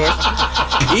ακριβώς.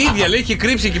 Η ίδια λέει έχει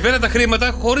κρύψει εκεί πέρα τα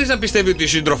χρήματα χωρίς να πιστεύει ότι ο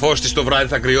σύντροφός της το βράδυ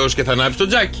θα κρυώσει και θα ανάψει το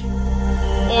Τζάκι.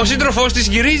 Ο σύντροφός της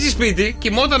γυρίζει σπίτι,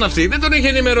 κοιμόταν αυτή, δεν τον είχε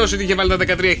ενημερώσει ότι είχε βάλει τα 13.000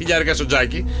 στο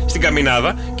Τζάκι, στην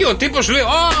καμινάδα. Και ο τύπος λέει: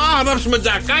 ανάψουμε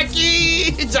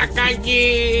τζακάκι,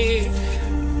 τζακάκι.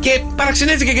 Και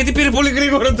παραξενέθηκε γιατί πήρε πολύ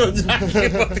γρήγορα το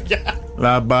Τζάκι.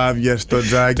 Λαμπάδια στο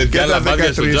Τζάκι και τα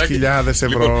 13.000 ευρώ.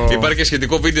 Λοιπόν, υπάρχει και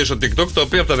σχετικό βίντεο στο TikTok, το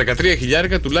οποίο από τα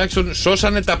 13.000 τουλάχιστον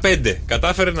σώσανε τα 5.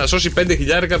 Κατάφερε να σώσει 5.000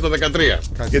 από τα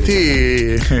 13. Γιατί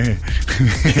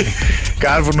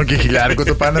κάρβουνο και χιλιάρικο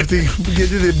το πάνε αυτοί,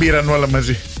 γιατί δεν πήραν όλα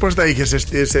μαζί? Πώς τα είχε σε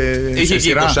είχε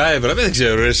και 20 ευρώ, δεν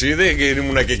ξέρω εσύ, δεν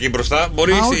ήμουν και εκεί μπροστά.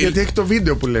 Μπορεί γιατί έχει το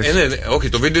βίντεο που λες. Ναι, όχι,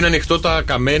 το βίντεο είναι ανοιχτό, τα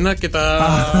καμένα και τα.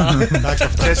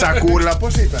 Σε σακούλα,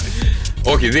 πώς ήταν?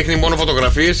 Όχι, δείχνει μόνο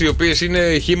φωτογραφίες οι οποίες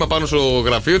είναι χύμα πάνω στο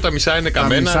γραφείο, τα μισά είναι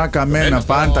καμένα. Τα μισά καμένα,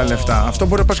 πάνε τα λεφτά. Αυτό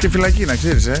μπορεί να πας και φυλακή, να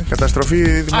ξέρεις, Καταστροφή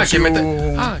δημοσίου.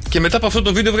 Και μετά από αυτό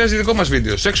το βίντεο βγάζει δικό μας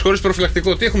βίντεο. Σεξ χωρίς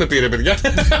προφυλακτικό. Τι έχουμε πει, ρε παιδιά?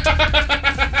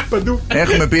 Παντού.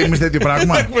 Έχουμε πει εμείς τέτοιο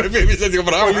πράγμα. Έχουμε πει εμείς τέτοιο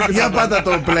πράγμα. Για πάτα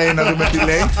το play να δούμε τι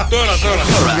λέει. Τώρα.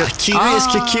 Κυρίες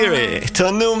και κύριοι,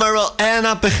 το νούμερο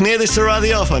 1 παιχνίδι στο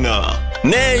ραδιόφωνο.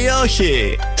 Ναι ή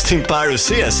όχι? Στην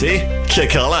παρουσίαση και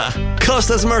καλά,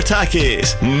 Κώστας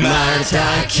Μαρτάκης.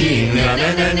 Μαρτάκη, ναι,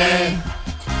 ναι, ναι, ναι.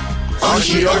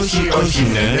 Όχι, όχι, όχι,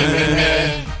 ναι, ναι, ναι,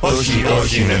 ναι. Όχι,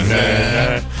 όχι, ναι, ναι.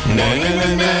 Ναι, ναι,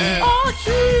 ναι, ναι.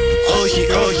 Όχι,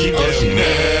 όχι, όχι,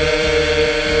 ναι.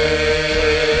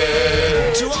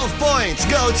 12 points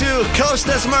go to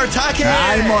Κώστας Μαρτάκης.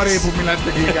 Άι μωρή που μιλάτε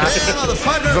αγγλικά.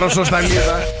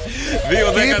 Δροσοσταλίδα. Τι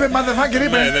είπε, motherfucker,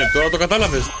 είπε. Ναι, τώρα το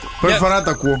κατάλαβες. Πρώτη φορά το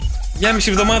ακούω. Για μισή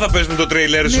εβδομάδα παίζουν το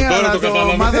τρέιλερ σου, τώρα το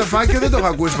κατάλαβα. Το motherfucker δεν το έχω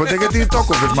ακούσει ποτέ, γιατί το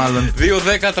κόβεις μάλλον.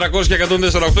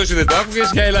 2-10-300-148, εσύ δεν το άκουγες.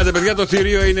 Για ελάτε, παιδιά, το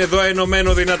θηρίο είναι εδώ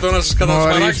ενωμένο, δυνατό να σας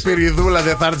κατασπαράξει. Μωρή Σπυριδούλα,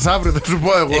 δεν θα έρθεις αύριο, θα σου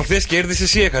πω εγώ. Εχθές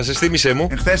κέρδισες ή έχασες, θύμισέ μου.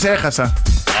 Εχθές έχασα.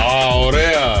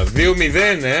 Ωραία.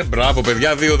 2-0, Μπράβο,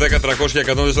 παιδιά.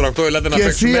 2-10-300-148, ελάτε να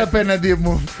παίξουμε. Και εσύ απέναντί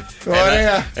μου.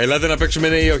 Ωραία. Ελάτε να παίξουμε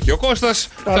ναι ή όχι. Ο Κώστας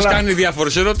σας κάνει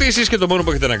διάφορες ερωτήσεις και το μόνο που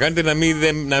έχετε να κάνετε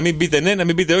να μην πείτε ναι, να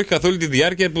μην πείτε όχι καθ' όλη τη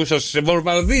διάρκεια που σας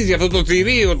βομβαρδίζει αυτό το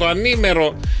θηρίο, το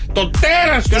ανήμερο, το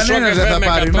τέρας του Σοκ FM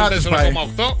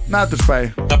 104,8. Να τους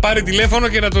πάει. Θα πάρει τηλέφωνο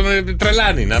και να τον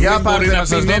τρελάνει. Να μην μπορεί να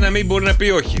πει ναι, να μην μπορεί να πει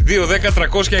όχι.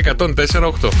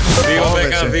 2-10-300-104,8.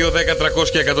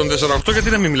 2-10-300-104,8. Γιατί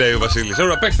να μην μιλάει ο Βασίλης?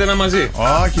 Ωραία, παίξτε ένα μαζί.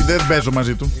 Όχι, δεν παίζω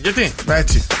μαζί του. Γιατί?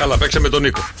 Έτσι. Καλά, παίξε με τον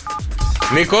Νίκο.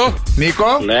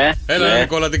 Νίκο. Ναι. Έλα,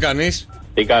 Νικόλα, τι κάνεις?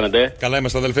 Τι κάνετε? Καλά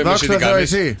είμαστε, αδελφέ μου. Δόξα τω Θεώ,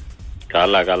 εσύ.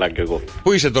 Καλά, καλά κι εγώ.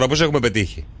 Πού είσαι τώρα, πώς έχουμε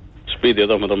πετύχει? Σπίτι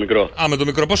εδώ με το μικρό. Με το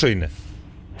μικρό πόσο είναι?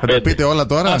 Θα το πείτε όλα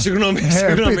τώρα. Συγγνώμη.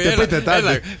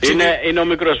 Πείτε, Είναι ο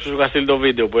μικρός που σου είχα στείλει το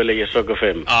βίντεο που έλεγε Σοκ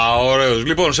FM. Ωραίος.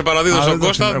 Λοιπόν, σε παραδίδω στον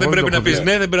Κώστα, δεν πρέπει να πεις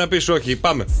ναι, δεν πρέπει να πεις όχι.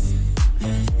 Πάμε.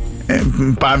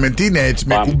 Πάμε, τι είναι έτσι,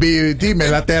 με κουμπί, τι με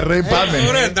λατέρρε, πάμε.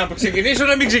 Ωραία, να ξεκινήσω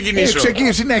να μην ξεκινήσω.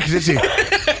 Συνέχισε εσύ.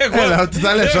 Έλα, ότι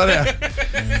τα λες, ωραία.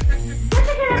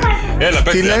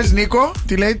 Τι λες, Νίκο,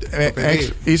 τι λέει,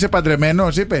 είσαι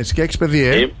παντρεμένος, είπες, και έχεις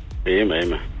παιδί,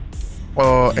 Είμαι.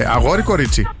 Αγόρι,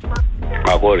 κορίτσι?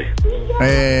 Αγόρι.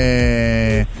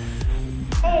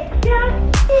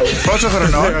 Πόσο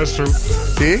χρονών?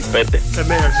 Τι? 5.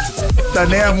 Τα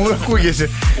νέα μου ακούγεσαι.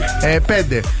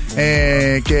 5.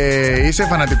 Και είσαι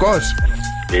φανατικός?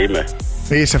 Είμαι.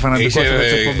 Είσαι φανατικός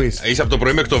της εκπομπής? Είσαι από το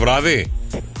πρωί μέχρι το βράδυ?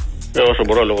 Όσο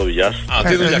μπορώ λόγω δουλειάς.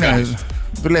 Τι δουλειά κάνεις?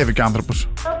 Δουλεύει και άνθρωπος.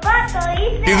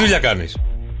 Τι δουλειά κάνεις?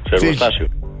 Σε εργοστάσιο.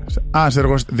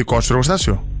 Δικό σου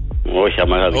εργοστάσιο? Όχι,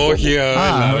 αμαγάδι. Όχι,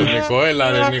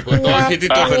 έλα ρε Νίκο. Όχι, τι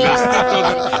το θέλεις?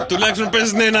 Τουλάχιστον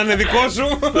πες ναι, να είναι δικό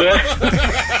σου.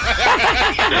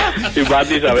 Την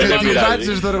πατήσαμε, δεν πειράζει. Την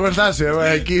πάτησες στο εργοστάσιο,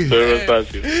 εκεί.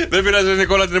 Δεν πειράζει,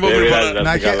 Νικόλα, την επόμενη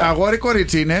φορά. Αγόρι,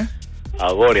 κορίτσι είναι?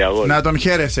 Αγόρι. Να τον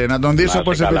χαίρεσαι, να τον δεις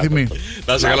όπως επιθυμεί.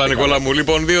 Να σε καλά, Νικόλα μου.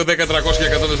 Λοιπόν, 2-10-300-148.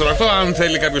 Αν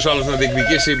θέλει κάποιος άλλος να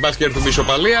διεκδικήσει, μπας και έρθουν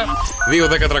ισοπαλία.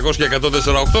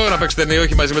 2-10-300-148. Να παίξετε ναι,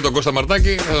 όχι μαζί με τον Κώστα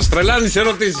Μαρτάκη. Θα σας τρελάνει τις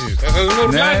ερωτήσεις.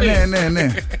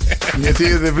 Ναι.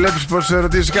 Γιατί δεν βλέπεις πόσες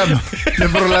ερωτήσεις κάνω.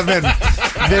 Δεν προλαβαίνω.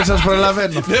 Δεν σας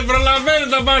προλαβαίνω. Δεν προλαβαίνω,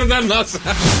 θα πάρει τα νόσα.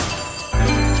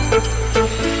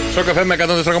 Στο καφέ με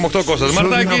 104,8 Κώστας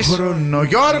Μαρτάκης.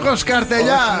 Γιώργος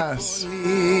Καρτελιάς.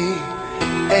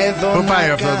 Πού πάει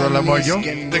αυτό το λαμόγιο?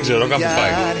 Δεν ξέρω, κάπου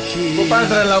πάει. Πού πάει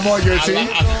το λαμόγιο εσύ?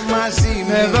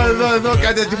 Εδώ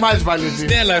κάτι ετοιμάζεις πάλι εσύ.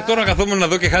 Ναι, αλλά τώρα καθόμουν να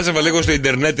δω και χάζευα λίγο στο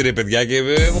Ιντερνετ, ρε παιδιά, και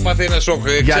έχω πάθει ένα σοκ.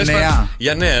 Για νέα.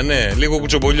 Για νέα, ναι. Λίγο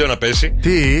κουτσομπολιό να πέσει.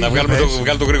 Τι? Να βγάλουμε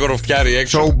το γρήγορο φτιάρι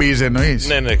έξω. Showbiz εννοείς?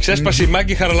 Ναι. Ξέσπασε η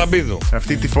Μάκη Χαραλαμπίδου.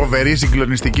 Αυτή τη φοβερή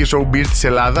συγκλονιστική showbiz της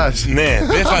Ελλάδας. Ναι,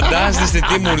 δεν φαντάζεστε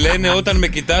τι μου λένε όταν με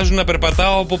κοιτάζουν να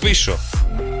περπατάω από πίσω.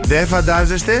 Δεν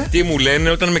φαντάζεστε? Τι μου λένε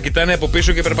όταν με κοιτάνε από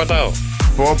πίσω και περπατάω.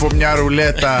 Πω μια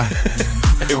ρουλέτα.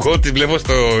 Εγώ τη βλέπω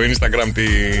στο Instagram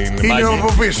την Είναι Μάκη.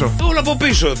 από πίσω. Όλο από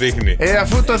πίσω δείχνει.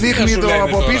 Αφού το δείχνει το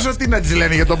από τώρα πίσω, τι να της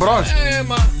λένε για τον μπρος?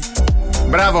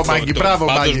 Μπράβο Μάκη, μπράβο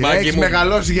Μάκη. Έχεις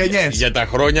μεγαλώσει γενιές. Για τα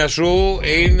χρόνια σου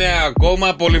είναι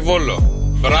ακόμα πολυβόλο.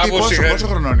 Μπράβο, πόσο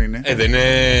χρονών είναι? Δεν είναι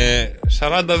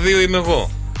 42 είμαι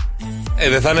εγώ.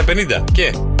 Δεν θα είναι 50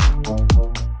 και.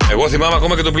 Εγώ θυμάμαι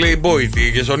ακόμα και το Playboy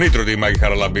και στον Νίτρο τη Μάκη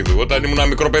Χαραλαμπίδου όταν ήμουν ένα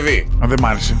μικρό παιδί. Δεν μ'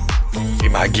 άρεσε. Η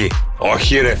Μάκη.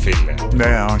 Όχι ρε φίλε.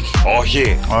 Ναι,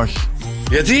 όχι. Όχι.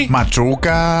 Γιατί?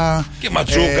 Ματσούκα. Και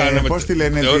ματσούκα, ναι. Πώς τη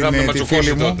λένε τη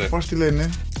φίλη μου? Πώς τη λένε?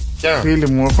 Ποια? Φίλη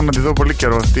μου, έχω να τη δω πολύ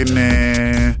καιρό.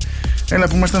 Έλα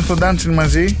που ήμασταν στο dancing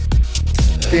μαζί.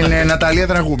 Την Ναταλία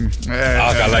Δραγούμη.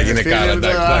 Καλά, γυναικάρα.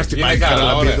 Εντάξει.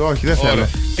 Όχι, δεν θέλω.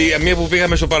 Μία που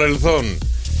πήγαμε στο παρελθόν.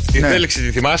 Τη Θέλξη,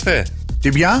 τη θυμάστε?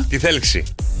 Την πια? Τη Θέλξη.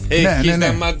 Ναι.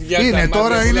 Είναι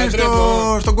τώρα, είναι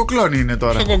στον Κοκλώνη είναι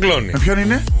τώρα. Στο Κοκλώνη. Με ποιον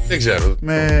είναι? Δεν ξέρω.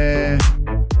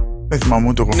 Δεν θυμάμαι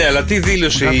ούτε εγώ. Ναι, αλλά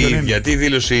τι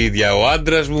δήλωσε η ίδια? Ο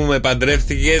άντρας μου με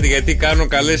παντρεύτηκε γιατί κάνω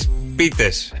καλές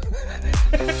πίτες.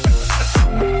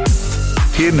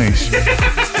 Τι εννοείς?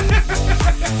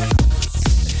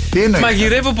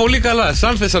 Μαγειρεύω πολύ καλά.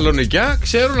 Σαν Θεσσαλονικιά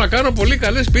ξέρω να κάνω πολύ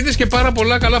καλές πίτες και πάρα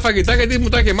πολλά καλά φαγητά γιατί μου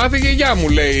τα είχε μάθει η γιαγιά μου,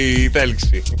 λέει η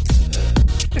Θέλξη.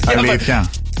 Αλήθεια?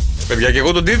 Παιδιά, και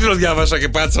εγώ τον τίτλο διάβασα και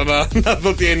πάτησα να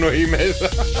δω τι εννοεί μέσα.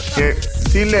 Και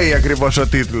τι λέει ακριβώς ο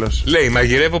τίτλος? Λέει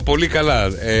μαγειρεύω πολύ καλά.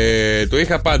 Το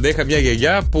είχα πάντα. Είχα μια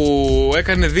γιαγιά που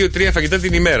έκανε 2-3 φαγητά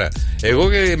την ημέρα. Εγώ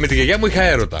με τη γιαγιά μου είχα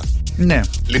έρωτα. Ναι.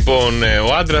 Λοιπόν,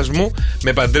 ο άντρας μου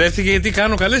με παντρεύτηκε γιατί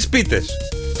κάνω καλές πίτες.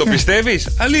 Το πιστεύεις?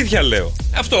 Αλήθεια λέω.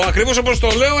 Αυτό ακριβώς όπως το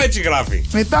λέω έτσι γράφει.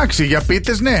 Εντάξει, για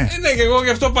πίτες ναι. Ναι, και εγώ γι'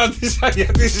 αυτό πάτησα για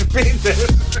τις πίτες.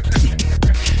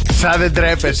 Σαν δεν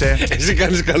τρέπεσαι. Εσύ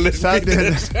κάνεις καλές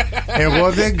πίτες. Εγώ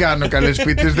δεν κάνω καλές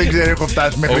πίτες. Δεν ξέρω, έχω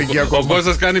φτάσει μέχρι εκεί ακόμα. Ο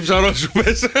Κώστας κάνει ψαρόσου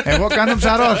μέσα. Εγώ κάνω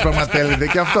ψαρόσπαμα θέλετε.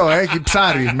 Και αυτό έχει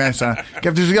ψάρι μέσα. Και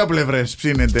από τις δυο πλευρές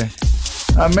ψήνεται.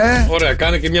 Αμέ. Ωραία,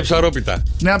 κάνε και μια ψαρόπιτα.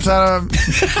 Μια ψαρά.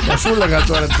 Θα σου έλεγα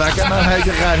τώρα τι θα έκανα, θα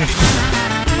είχε χάρη.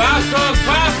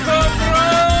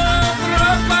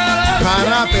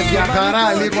 Χαρά παιδιά,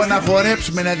 χαρά. Λίγο να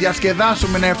χορέψουμε, να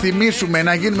διασκεδάσουμε, να ευθυμίσουμε,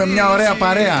 να γίνουμε μια ωραία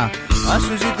παρέα. Ας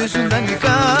σου ζητήσουν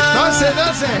δανεικά. Δώσε.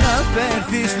 Να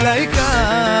πέφτεις λαϊκά.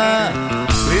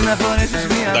 Πριν να φορέσεις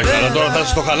μια. Εντάξει, αλλά τώρα θα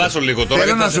σας το χαλάσω λίγο τώρα.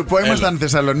 Θέλω να σου πω, ήμασταν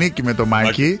Θεσσαλονίκη με το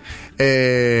Μάκη.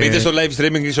 Μπείτε στο live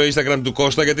streaming στο Instagram του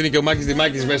Κώστα, γιατί είναι και ο Μάκης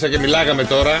Δημάκης μέσα και μιλάγαμε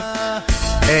τώρα.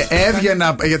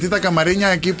 Έβγαινα, γιατί τα καμαρίνια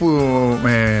εκεί που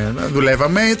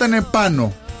δουλεύαμε ήταν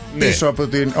πάνω. Ναι. Πίσω από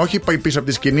όχι πίσω από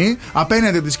τη σκηνή,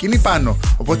 απέναντι από τη σκηνή πάνω.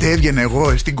 Οπότε έβγαινα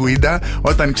εγώ στην κουίντα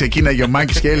όταν ξεκίναγε ο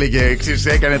Μάκης και έλεγε,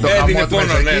 έκανε το χαμό του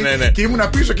μέσα εκεί. Ναι. Και ήμουνα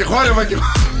πίσω και χόρευα και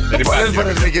πολλές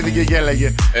φορές και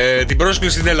γέλαγε. Την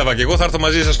πρόσκληση την έλαβα και εγώ. Θα έρθω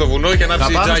μαζί σας στο βουνό και να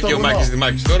ψήσει τζάκι ο Μάκης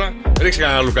Δημάκης τώρα. Ρίξε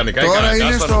κανένα λουκανικά. Τώρα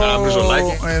είναι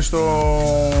στο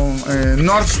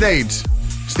North Stage.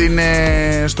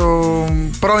 Στο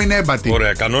πρώην Έμπατη.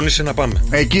 Ωραία, κανόνισε να πάμε.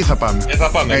 Εκεί θα πάμε.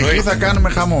 Εκεί θα κάνουμε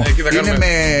χαμό. Είναι με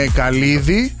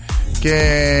καλύδι και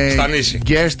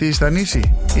γκέστη στα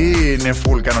νήσι. Ή είναι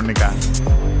full κανονικά?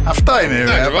 Αυτό είναι.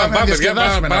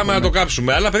 Πάμε να το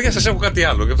κάψουμε. Αλλά παιδιά, σας έχω κάτι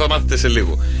άλλο και θα μάθετε σε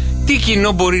λίγο. Τι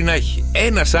κοινό μπορεί να έχει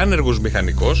ένας άνεργος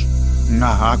μηχανικός,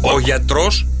 ο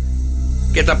γιατρός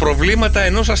και τα προβλήματα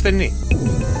ενός ασθενή?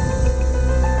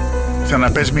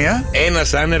 Ξαναπες μία.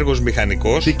 Ένας άνεργος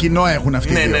μηχανικός. Τι κοινό έχουν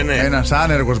αυτοί? Ναι. Ένας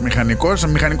άνεργος μηχανικός.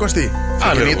 Μηχανικός τι?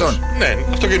 Αυτοκινήτων. Ναι,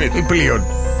 αυτοκινήτων. Ή πλοίων.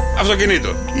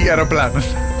 Αυτοκινήτων. Ή αεροπλάνων.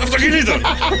 Αυτοκινήτων.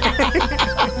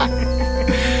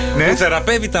 Ναι. Που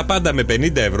θεραπεύει τα πάντα με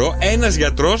 50 ευρώ ένας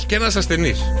γιατρός και ένας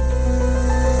ασθενής.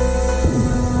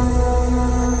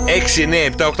 6, 9,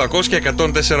 7, 800 και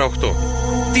 104,8.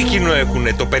 Τι κοινό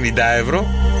έχουν το 50 ευρώ,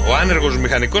 ο άνεργος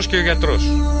μηχανικός και ο γιατρός?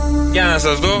 Για να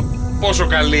σας δω πόσο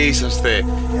καλοί είσαστε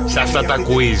σε αυτά τα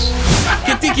quiz.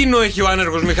 Και τι κοινό έχει ο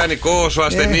άνεργος μηχανικός, ο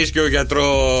ασθενής και ο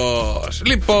γιατρός?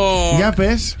 Λοιπόν, για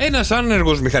πες. ένας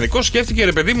άνεργος μηχανικός σκέφτηκε,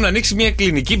 ρε παιδί μου, να ανοίξει μια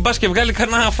κλινική, μπας και βγάλει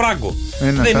κανένα φράγκο.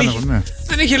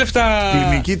 Δεν είχε λεφτά.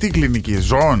 Κλινική, τι κλινική,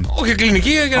 ζώων? Όχι, κλινική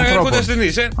για να έρχονται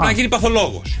ασθενείς, να γίνει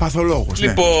παθολόγος. Παθολόγος.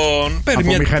 Λοιπόν,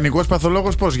 από μηχανικός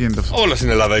παθολόγος πώς γίνεται αυτό? Όλα στην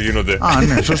Ελλάδα γίνονται. Α,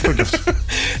 ναι, σωστό και αυτό.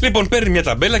 Λοιπόν, παίρνει μια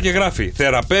ταμπέλα και γράφει: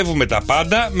 θεραπεύουμε τα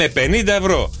πάντα με 50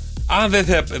 ευρώ. Αν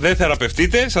δεν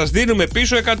θεραπευτείτε, σας δίνουμε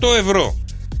πίσω 100 ευρώ.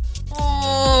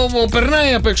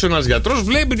 Περνάει απ' έξω ένας γιατρός,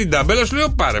 βλέπει την ταμπέλα, σου λέει: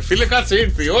 πάρε φίλε, κάτσε,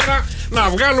 ήρθε η ώρα να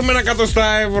βγάλουμε 100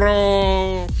 ευρώ.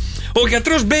 Ο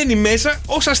γιατρός μπαίνει μέσα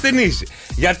ως ασθενής.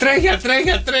 Γιατρέ,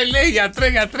 λέει,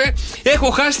 γιατρέ, έχω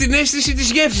χάσει την αίσθηση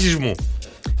της γεύσης μου.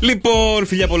 Λοιπόν,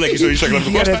 φιλιά πολλά εκεί στο Instagram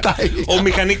του Κώστα. Ο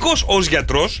μηχανικός ως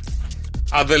γιατρός,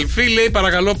 αδελφή, λέει,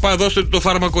 παρακαλώ, δώστε του το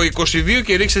φάρμακο 22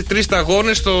 και ρίξτε 3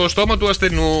 σταγόνες στο στόμα του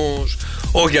ασθενούς.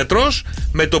 Ο γιατρός,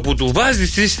 με το που του βάζει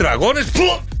τις 3 σταγόνες,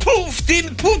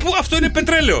 αυτό είναι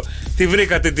πετρέλαιο. Τη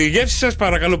βρήκατε τη γεύση σας,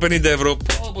 παρακαλώ 50 ευρώ.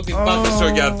 Από την πάθησε ο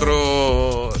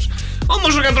γιατρός.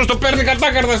 Όμως ο γιατρός το παίρνει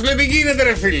κατάκαρδα, σου λέει: δεν γίνεται,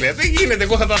 ρε φίλε, δεν γίνεται,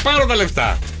 εγώ θα τα πάρω τα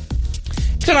λεφτά.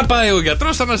 Ξαναπάει ο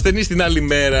γιατρός, σαν ασθενής την άλλη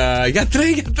μέρα. Γιατρέ,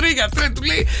 του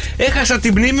λέει: έχασα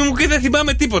την μνήμη μου και δεν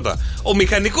θυμάμαι τίποτα. Ο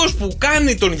μηχανικός που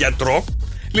κάνει τον γιατρό,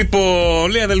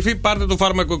 λοιπόν, λέει: αδελφή, πάρτε το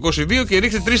φάρμακο 22 και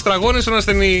ρίξτε 3 στραγόνες στον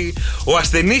ασθενή. Ο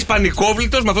ασθενής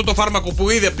πανικόβλητος με αυτό το φάρμακο που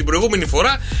είδε από την προηγούμενη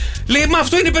φορά, λέει: μα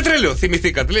αυτό είναι πετρέλαιο.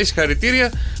 Θυμηθήκατε, λέει: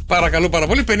 συγχαρητήρια, παρακαλώ πάρα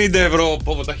πολύ, 50 ευρώ.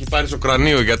 Πω, τα έχει πάρει στο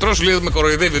κρανίο ο γιατρός, λέει: με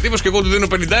κοροϊδεύει ο τύπος και εγώ του δίνω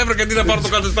 50 ευρώ και αντί να πάρω το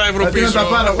 100 ευρώ πίσω. Να τα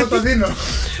πάρω, εγώ το δίνω.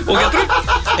 Ο γιατρός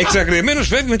εξαγριεμένος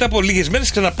φεύγει μετά από λίγες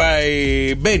μέρες,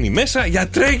 ξαναπάει, μπαίνει μέσα: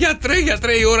 γιατρέ,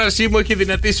 η όρασή μου έχει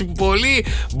δυνατήσει πολύ.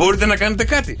 Μπορείτε να κάνετε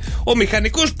κάτι? Ο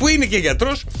μηχανικός που είναι και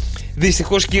γιατρός: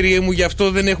 δυστυχώς, κύριε μου, γι'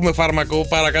 αυτό δεν έχουμε φάρμακο.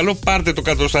 Παρακαλώ, πάρτε το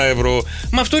 100 ευρώ.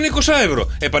 Μα αυτό είναι 20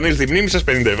 ευρώ. Επανήλθε η μνήμη σας,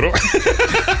 50 ευρώ.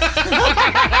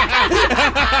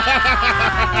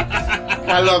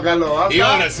 Καλό. Η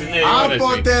όραση, ναι,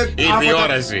 η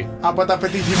όραση. Από τα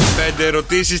πετυχημένα. 5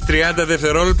 ερωτήσεις, 30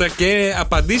 δευτερόλεπτα και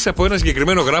απαντήσεις από ένα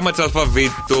συγκεκριμένο γράμμα της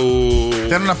αλφαβήτου.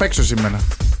 Θέλω να παίξω σήμερα.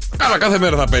 Καλά, κάθε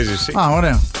μέρα θα παίζεις. Α,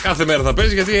 ωραία. Κάθε μέρα θα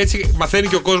παίζεις, γιατί έτσι μαθαίνει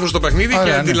και ο κόσμος το παιχνίδι,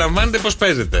 ωραία, και αντιλαμβάνεται πώς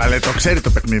παίζεται. Αλλά το ξέρει το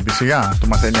παιχνίδι, σιγά. Το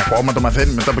μαθαίνει ακόμα, το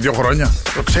μαθαίνει μετά από 2 χρόνια.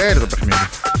 Το ξέρει το παιχνίδι.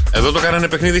 Εδώ το κάνανε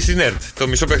παιχνίδι στην ΕΡΤ. Το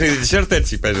μισό παιχνίδι της ΕΡΤ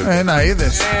έτσι παίζεται. Να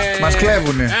είδες. Μας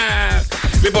κλέβουνε.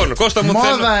 Λοιπόν, Κώστα μου.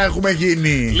 Μόδα έχουμε γίνει.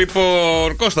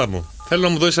 Λοιπόν, Κώστα μου, θέλω να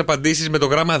μου δώσεις απαντήσεις με το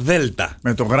γράμμα Δέλτα.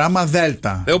 Με το γράμμα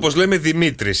Δέλτα. Όπως λέμε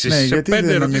Δημήτρης. Ναι, γιατί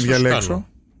δεν να μην διαλέξω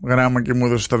γράμμα και μου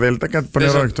έδωσε το Δέλτα, κάτι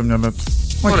πονηρό έχει το μυαλό του.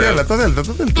 Όχι, έλα, το Δέλτα.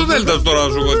 Το Δέλτα τώρα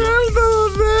σου πω.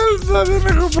 Δέλτα,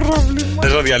 δεν έχω πρόβλημα.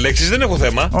 Θες να διαλέξεις, δεν έχω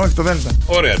θέμα. Όχι, το Δέλτα.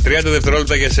 Ωραία, 30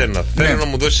 δευτερόλεπτα για σένα. Ναι. Θέλω να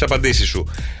μου δώσεις τις απαντήσεις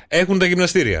σου. Έχουν τα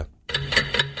γυμναστήρια.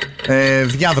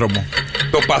 Διάδρομο.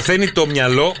 Το παθαίνει το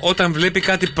μυαλό όταν βλέπει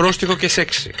κάτι πρόστιχο και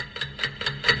σεξι.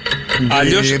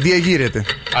 Διαγείρεται.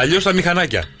 Αλλιώς τα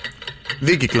μηχανάκια.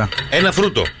 Δίκυκλα. Ένα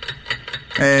φρούτο.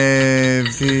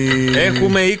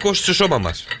 Έχουμε 20 στο σώμα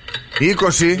μας.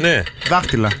 20? Ναι.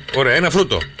 Δάχτυλα. Ωραία, ένα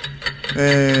φρούτο.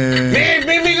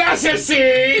 Μη μιλάς εσύ!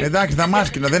 Εντάξει, τα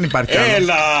μάσκινα, δεν υπάρχει άλλο.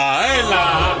 Έλα.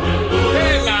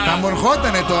 Θα μου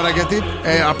ερχότανε τώρα, γιατί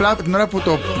απλά την ώρα που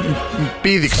το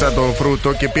πήδηξα το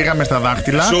φρούτο και πήγαμε στα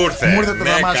δάχτυλα, σου ήρθε. Μου ήρθε το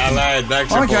δαμάσκινο. Καλά,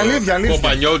 εντάξει. Όχι, αλήθεια.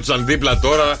 Κομπανιόντουσαν δίπλα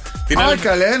τώρα. Όχι,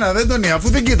 καλέ, δεν τον είδα, αφού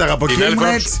δεν κοίταγα από εκεί.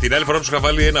 Την άλλη φορά που σου είχα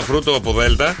βάλει ένα φρούτο από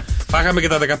Δέλτα, φάγαμε και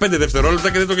τα 15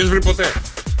 δευτερόλεπτα και δεν το έχεις βρει ποτέ.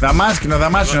 Δαμάσκινο,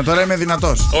 τώρα είμαι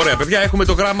δυνατός. Ωραία, παιδιά, έχουμε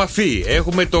το γράμμα φι.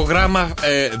 Έχουμε το γράμμα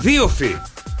 2 φι.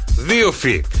 2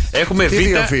 φι. Έχουμε β.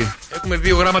 Έχουμε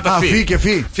 2 γράμματα φι. Φι και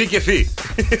φι. Φι και φι.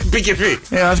 Πι και φι.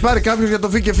 Ας πάρει κάποιος για το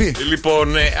φι και φι.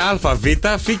 Λοιπόν, α, β,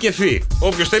 φι και φι.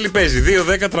 Όποιος θέλει παίζει. 2,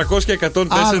 10, 300 και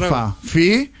 104. Α,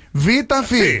 φι, β,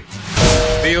 φι.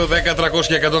 2, 10, 300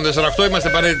 και 104,8. Είμαστε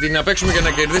παρέτητοι να παίξουμε και να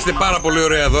κερδίσετε πάρα πολύ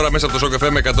ωραία δώρα μέσα από το Σοκ FM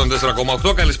με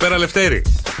 104,8. Καλησπέρα, Λευτέρη.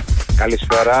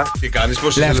 Καλησπέρα. Τι κάνεις,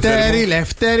 πώς είσαι, Λευτέρη.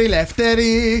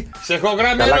 Σε έχω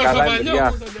γραμμένο στο παλιό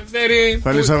μου, Λευτέρη.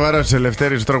 Πάλι σοβαρός,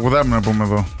 Λευτέρη, τραγουδάμε να πούμε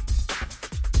εδώ.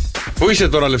 Πού είσαι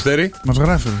τώρα, Λευτέρη? Μας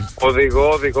γράφει.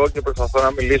 Οδηγώ και προσπαθώ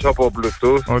να μιλήσω από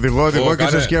Bluetooth. Οδηγώ και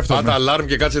σε σκέφτομαι. Πάτα αλάρμ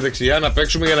και κάτσε δεξιά να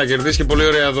παίξουμε για να κερδίσεις και πολύ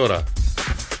ωραία δώρα.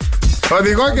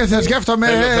 Οδηγώ και σε σκέφτομαι.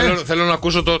 Θέλω να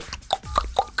ακούσω το...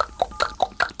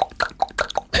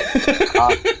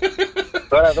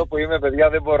 Τώρα εδώ που είμαι, παιδιά,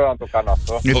 δεν μπορώ να το κάνω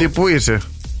αυτό. Γιατί πού είσαι?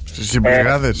 Στις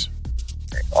συμπληγάδες?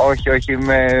 Όχι,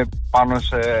 είμαι πάνω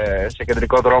σε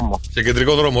κεντρικό δρόμο. Σε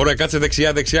κεντρικό δρόμο, ωραία, κάτσε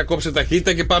δεξιά, κόψε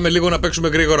ταχύτητα και πάμε λίγο να παίξουμε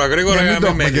γρήγορα. Για μην το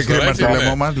έχουμε και κρίμα στο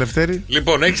λαιμό μας, Λευτέρη.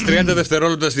 Λοιπόν, έχεις 30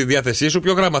 δευτερόλεπτα στη διάθεσή σου.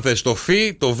 Ποιο γράμμα θες, το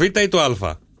φι, το β ή το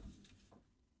α?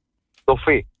 Το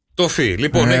φι. Το φι.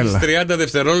 Λοιπόν, έχεις 30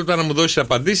 δευτερόλεπτα να μου δώσεις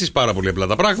απαντήσεις. Πάρα πολύ απλά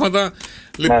τα πράγματα.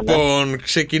 Λοιπόν,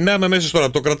 ξεκινάμε αμέσως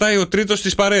τώρα. Το κρατάει ο τρίτος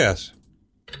της παρέας.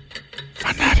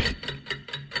 Φανάρι.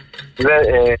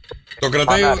 Το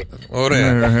κρατάει.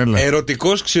 Ωραία.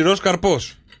 Ερωτικός ξηρός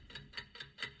καρπός.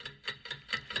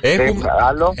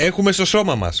 Έχουμε στο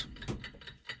σώμα μας.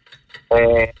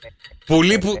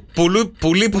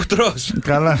 Πουλί που τρως.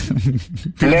 Καλά.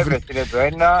 Πλεύρες είναι το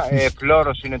ένα,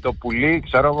 φλόρος είναι το πουλί,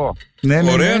 ξέρω εγώ.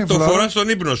 Ναι, ωραία, το φοράς στον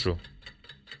ύπνο σου.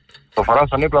 Το φοράω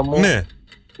στον ύπνο μου. Ναι.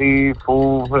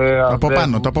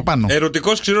 Το από πάνω.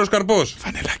 Ερωτικός ξηρός καρπός.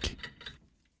 Φανελάκι.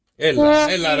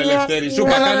 Έλα ρε Λευτέρη, σου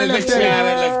είπα κάνε δεξιά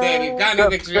ρε Λευτέρη. Κάνε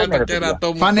δεξιά το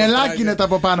κέρατό μου. Φανελάκι είναι το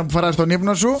από πάνω που φοράς στον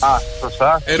ύπνο σου.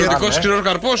 Σωστά. Ερωτικός ξηρός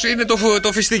καρπός είναι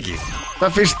το φιστίκι.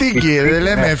 Τα φιστίκι, δεν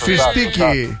λέμε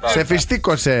φιστίκι. Σε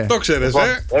φιστίκωσε. Το ξέρεις,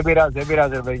 Δεν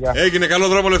πειράζει, ρε παιδιά. Έγινε, καλό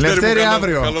δρόμο Λευτέρη. Λευτέρη,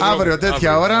 αύριο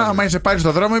τέτοια ώρα, άμα είσαι πάλι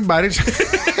στο δρόμο, μην παρείς.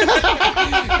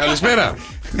 Καλησπέρα.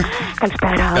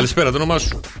 Καλησπέρα, το όνομά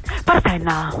σου.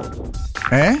 Παρθένα.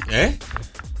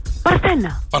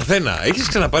 Παρθένα. Έχεις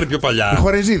ξαναπάρει πιο παλιά?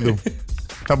 Χορεζίδου.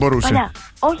 Θα μπορούσε. Παλιά.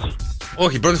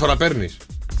 Όχι, πρώτη φορά παίρνεις.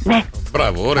 Ναι.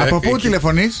 Μπράβο, ωραία. Από πού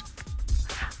τηλεφωνείς?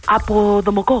 Από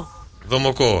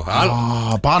Δομοκό.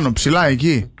 Πάνω ψηλά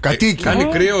εκεί. Κατοίκι. Κάνει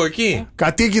κρύο εκεί.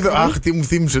 Κατοίκι. Αχ, τι μου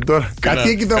θύμισε τώρα.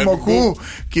 Κατοίκι Δομοκού.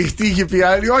 Και τι είχε πει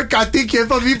άλλη? Όχι, κατοίκι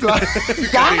εδώ δίπλα.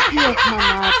 Τζάκι έχουμε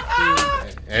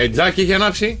ανάψει. Τζάκι είχε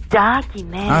ανάψει. Τζάκι,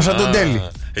 ναι. Α, σαν τον Τέλη.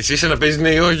 Εσύ είσαι να παίζεις ναι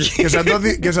ή όχι?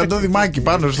 Και σαν το Δημάκι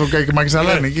πάνω στο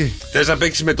Μαξαλάνι εκεί. Θες να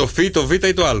παίξεις με το Φ, το Β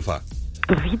ή το Α?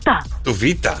 Το Β.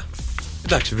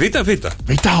 Εντάξει, Β,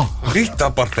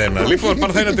 Παρθένα. Λοιπόν,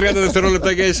 Παρθένα, 30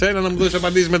 δευτερόλεπτα για εσένα να μου δώσεις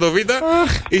απαντήσεις με το Β.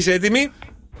 Είσαι έτοιμη?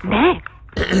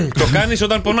 Ναι. Το κάνεις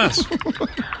όταν πονάς.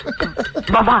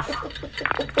 Μπαμπά.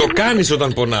 Το κάνεις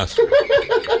όταν πονάς.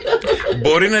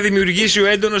 Μπορεί να δημιουργήσει ο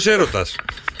έντονος έρωτας.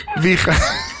 Βήχα.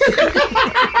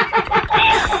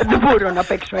 Δεν μπορώ να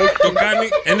παίξω έτσι. Το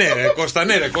κάνει. Ναι,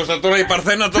 ρε Κώστα, τώρα η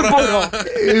Παρθένα τώρα.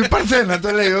 Η Παρθένα το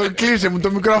λέει. Κλείσε μου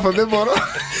το μικρόφωνο, δεν μπορώ.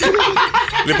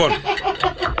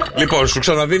 Λοιπόν, σου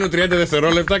ξαναδίνω 30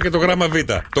 δευτερόλεπτα και το γράμμα Β.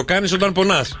 Το κάνεις όταν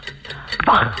πονάς.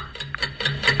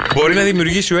 Μπορεί να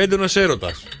δημιουργήσει ο έντονος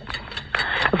έρωτας.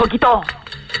 Βοκητό.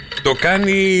 Το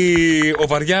κάνει ο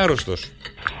βαριάρρωστος.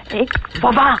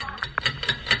 Μπαμπά.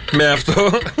 Με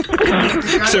αυτό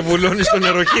ξεβουλώνεις τον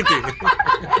νεροχύτη.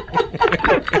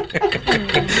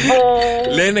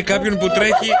 Λένε κάποιον που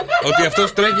τρέχει ότι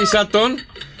αυτός τρέχει σαν τον.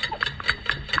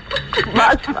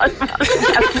 Μας.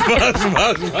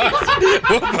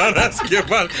 Ο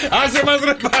Παρασκευάς. Άσε μας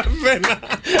ρε Παρθένα.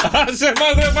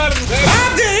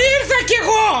 Άντε ήρθα κι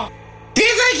εγώ. Τι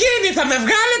θα γίνει, θα με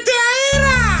βγάλετε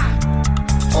αέρα?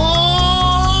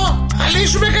 Θα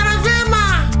λύσουμε κανένα θέμα.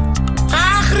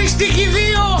 Άχρηστη κι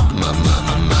δύο.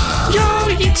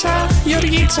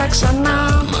 Γεωργίτσα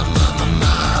ξανά.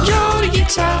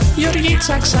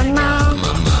 Γεωργίτσα ξανά.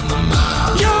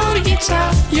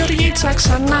 Γεωργίτσα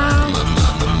ξανά.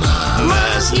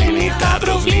 Μας λύνει τα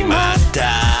προβλήματα.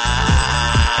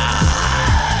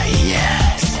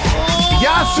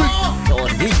 Γεια σου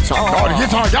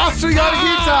Γεωργίτσα.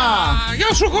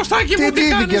 Γεια σου Κωστάκι μου, τι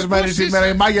είδηκες μέρη σήμερα,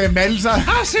 η Μάγια η Μέλισσα?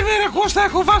 Άσε με ρε Κώστα,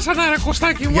 έχω βάσανα ρε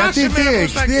Κωστάκι μου. Γιατί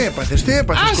τι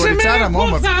έπαθες κοριτσάρα μου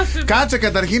όμορφη? Κάτσε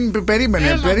καταρχήν,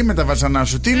 περίμενε τα βασανά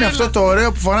σου. Τι είναι αυτό το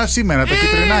ωραίο που φοράς σήμερα, το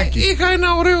κυπρινάκι? Είχα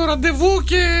ένα ωραίο ραντεβού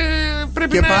και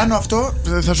πρέπει και πάνω αυτό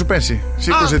θα σου πέσει.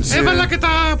 Σήκωσε τις. Έβαλα και τα,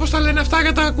 πώς τα λένε αυτά,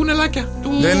 για τα κουνελάκια του.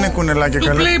 Δεν είναι κουνελάκια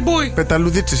καλά. Playboy.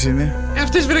 Πεταλουδίτσες είναι.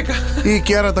 Αυτές βρήκα. Ή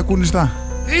και άρα τα κουνιστά.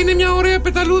 Είναι μια ωραία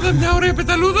πεταλούδα.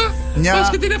 Πας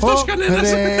και την αυτός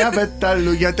κανένας. Ωραία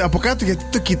πεταλού. Από κάτω γιατί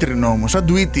το κίτρινο όμως? Σαν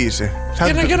ντουίτι είσαι.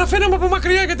 Για να φαίνομαι από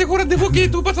μακριά, γιατί έχω ραντεβού και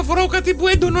του είπα θα φοράω κάτι που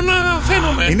έντονο να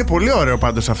φαίνομαι. Είναι πολύ ωραίο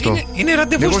πάντως αυτό. Είναι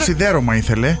ραντεβού. Λίγο σιδέρωμα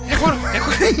ήθελε.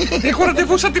 Έχω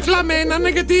ραντεβού στα τυφλά με έναν,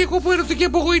 γιατί έχω ερωτική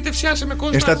απογοήτευση. Άσε με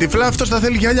κόσμο. Στα τυφλά αυτό θα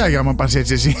θέλει γυαλιά για άμα πας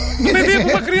έτσι εσύ. Παιδί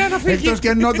από μακριά να φύγει. Εκτός και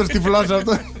αν είναι όντως τυφλός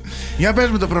αυτό. Για πες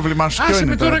με το πρόβλημά σου. Ποιο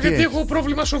είναι τώρα, γιατί έχω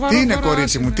πρόβλημα σοβαρό. Τι είναι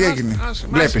κορίτσι μου, τι έγινε?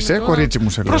 Βλέπεις, κορίτσι μου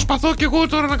σε λέω. Προσπαθώ κι εγώ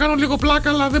τώρα να κάνω λίγο πλάκα,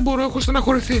 αλλά δεν μπορώ, έχω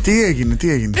στεναχωρηθεί. Τι έγινε?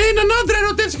 Έναν άντρα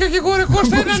ερωτεύτηκα κι εγώ, ρε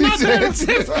Κώστα, έναν άντρα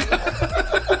ερωτεύτηκα.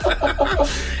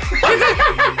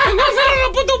 Εγώ θέλω να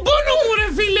πω τον πόνο μου, ρε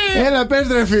φίλε. Έλα πες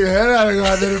ρε φίλε, έλα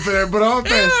ρε μπρο,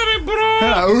 πες. Έλα ρε μπρο.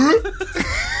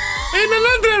 Έναν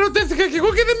άντρα ερωτεύτηκα κι εγώ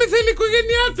και δεν με θέλει η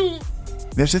οικογένειά του.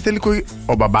 Δεν σε θέλει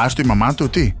ο μπαμπάς του, η μαμά του,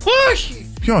 τι? Όχι.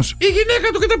 Ποιος? Η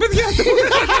γυναίκα του και τα παιδιά του.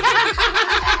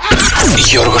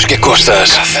 Γιώργος και Κώστας.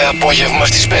 Κάθε απόγευμα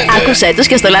στις 5. Άκουσέ τους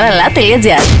και στο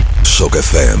lalala.gr. Σοκ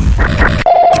FM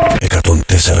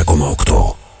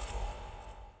 104,8.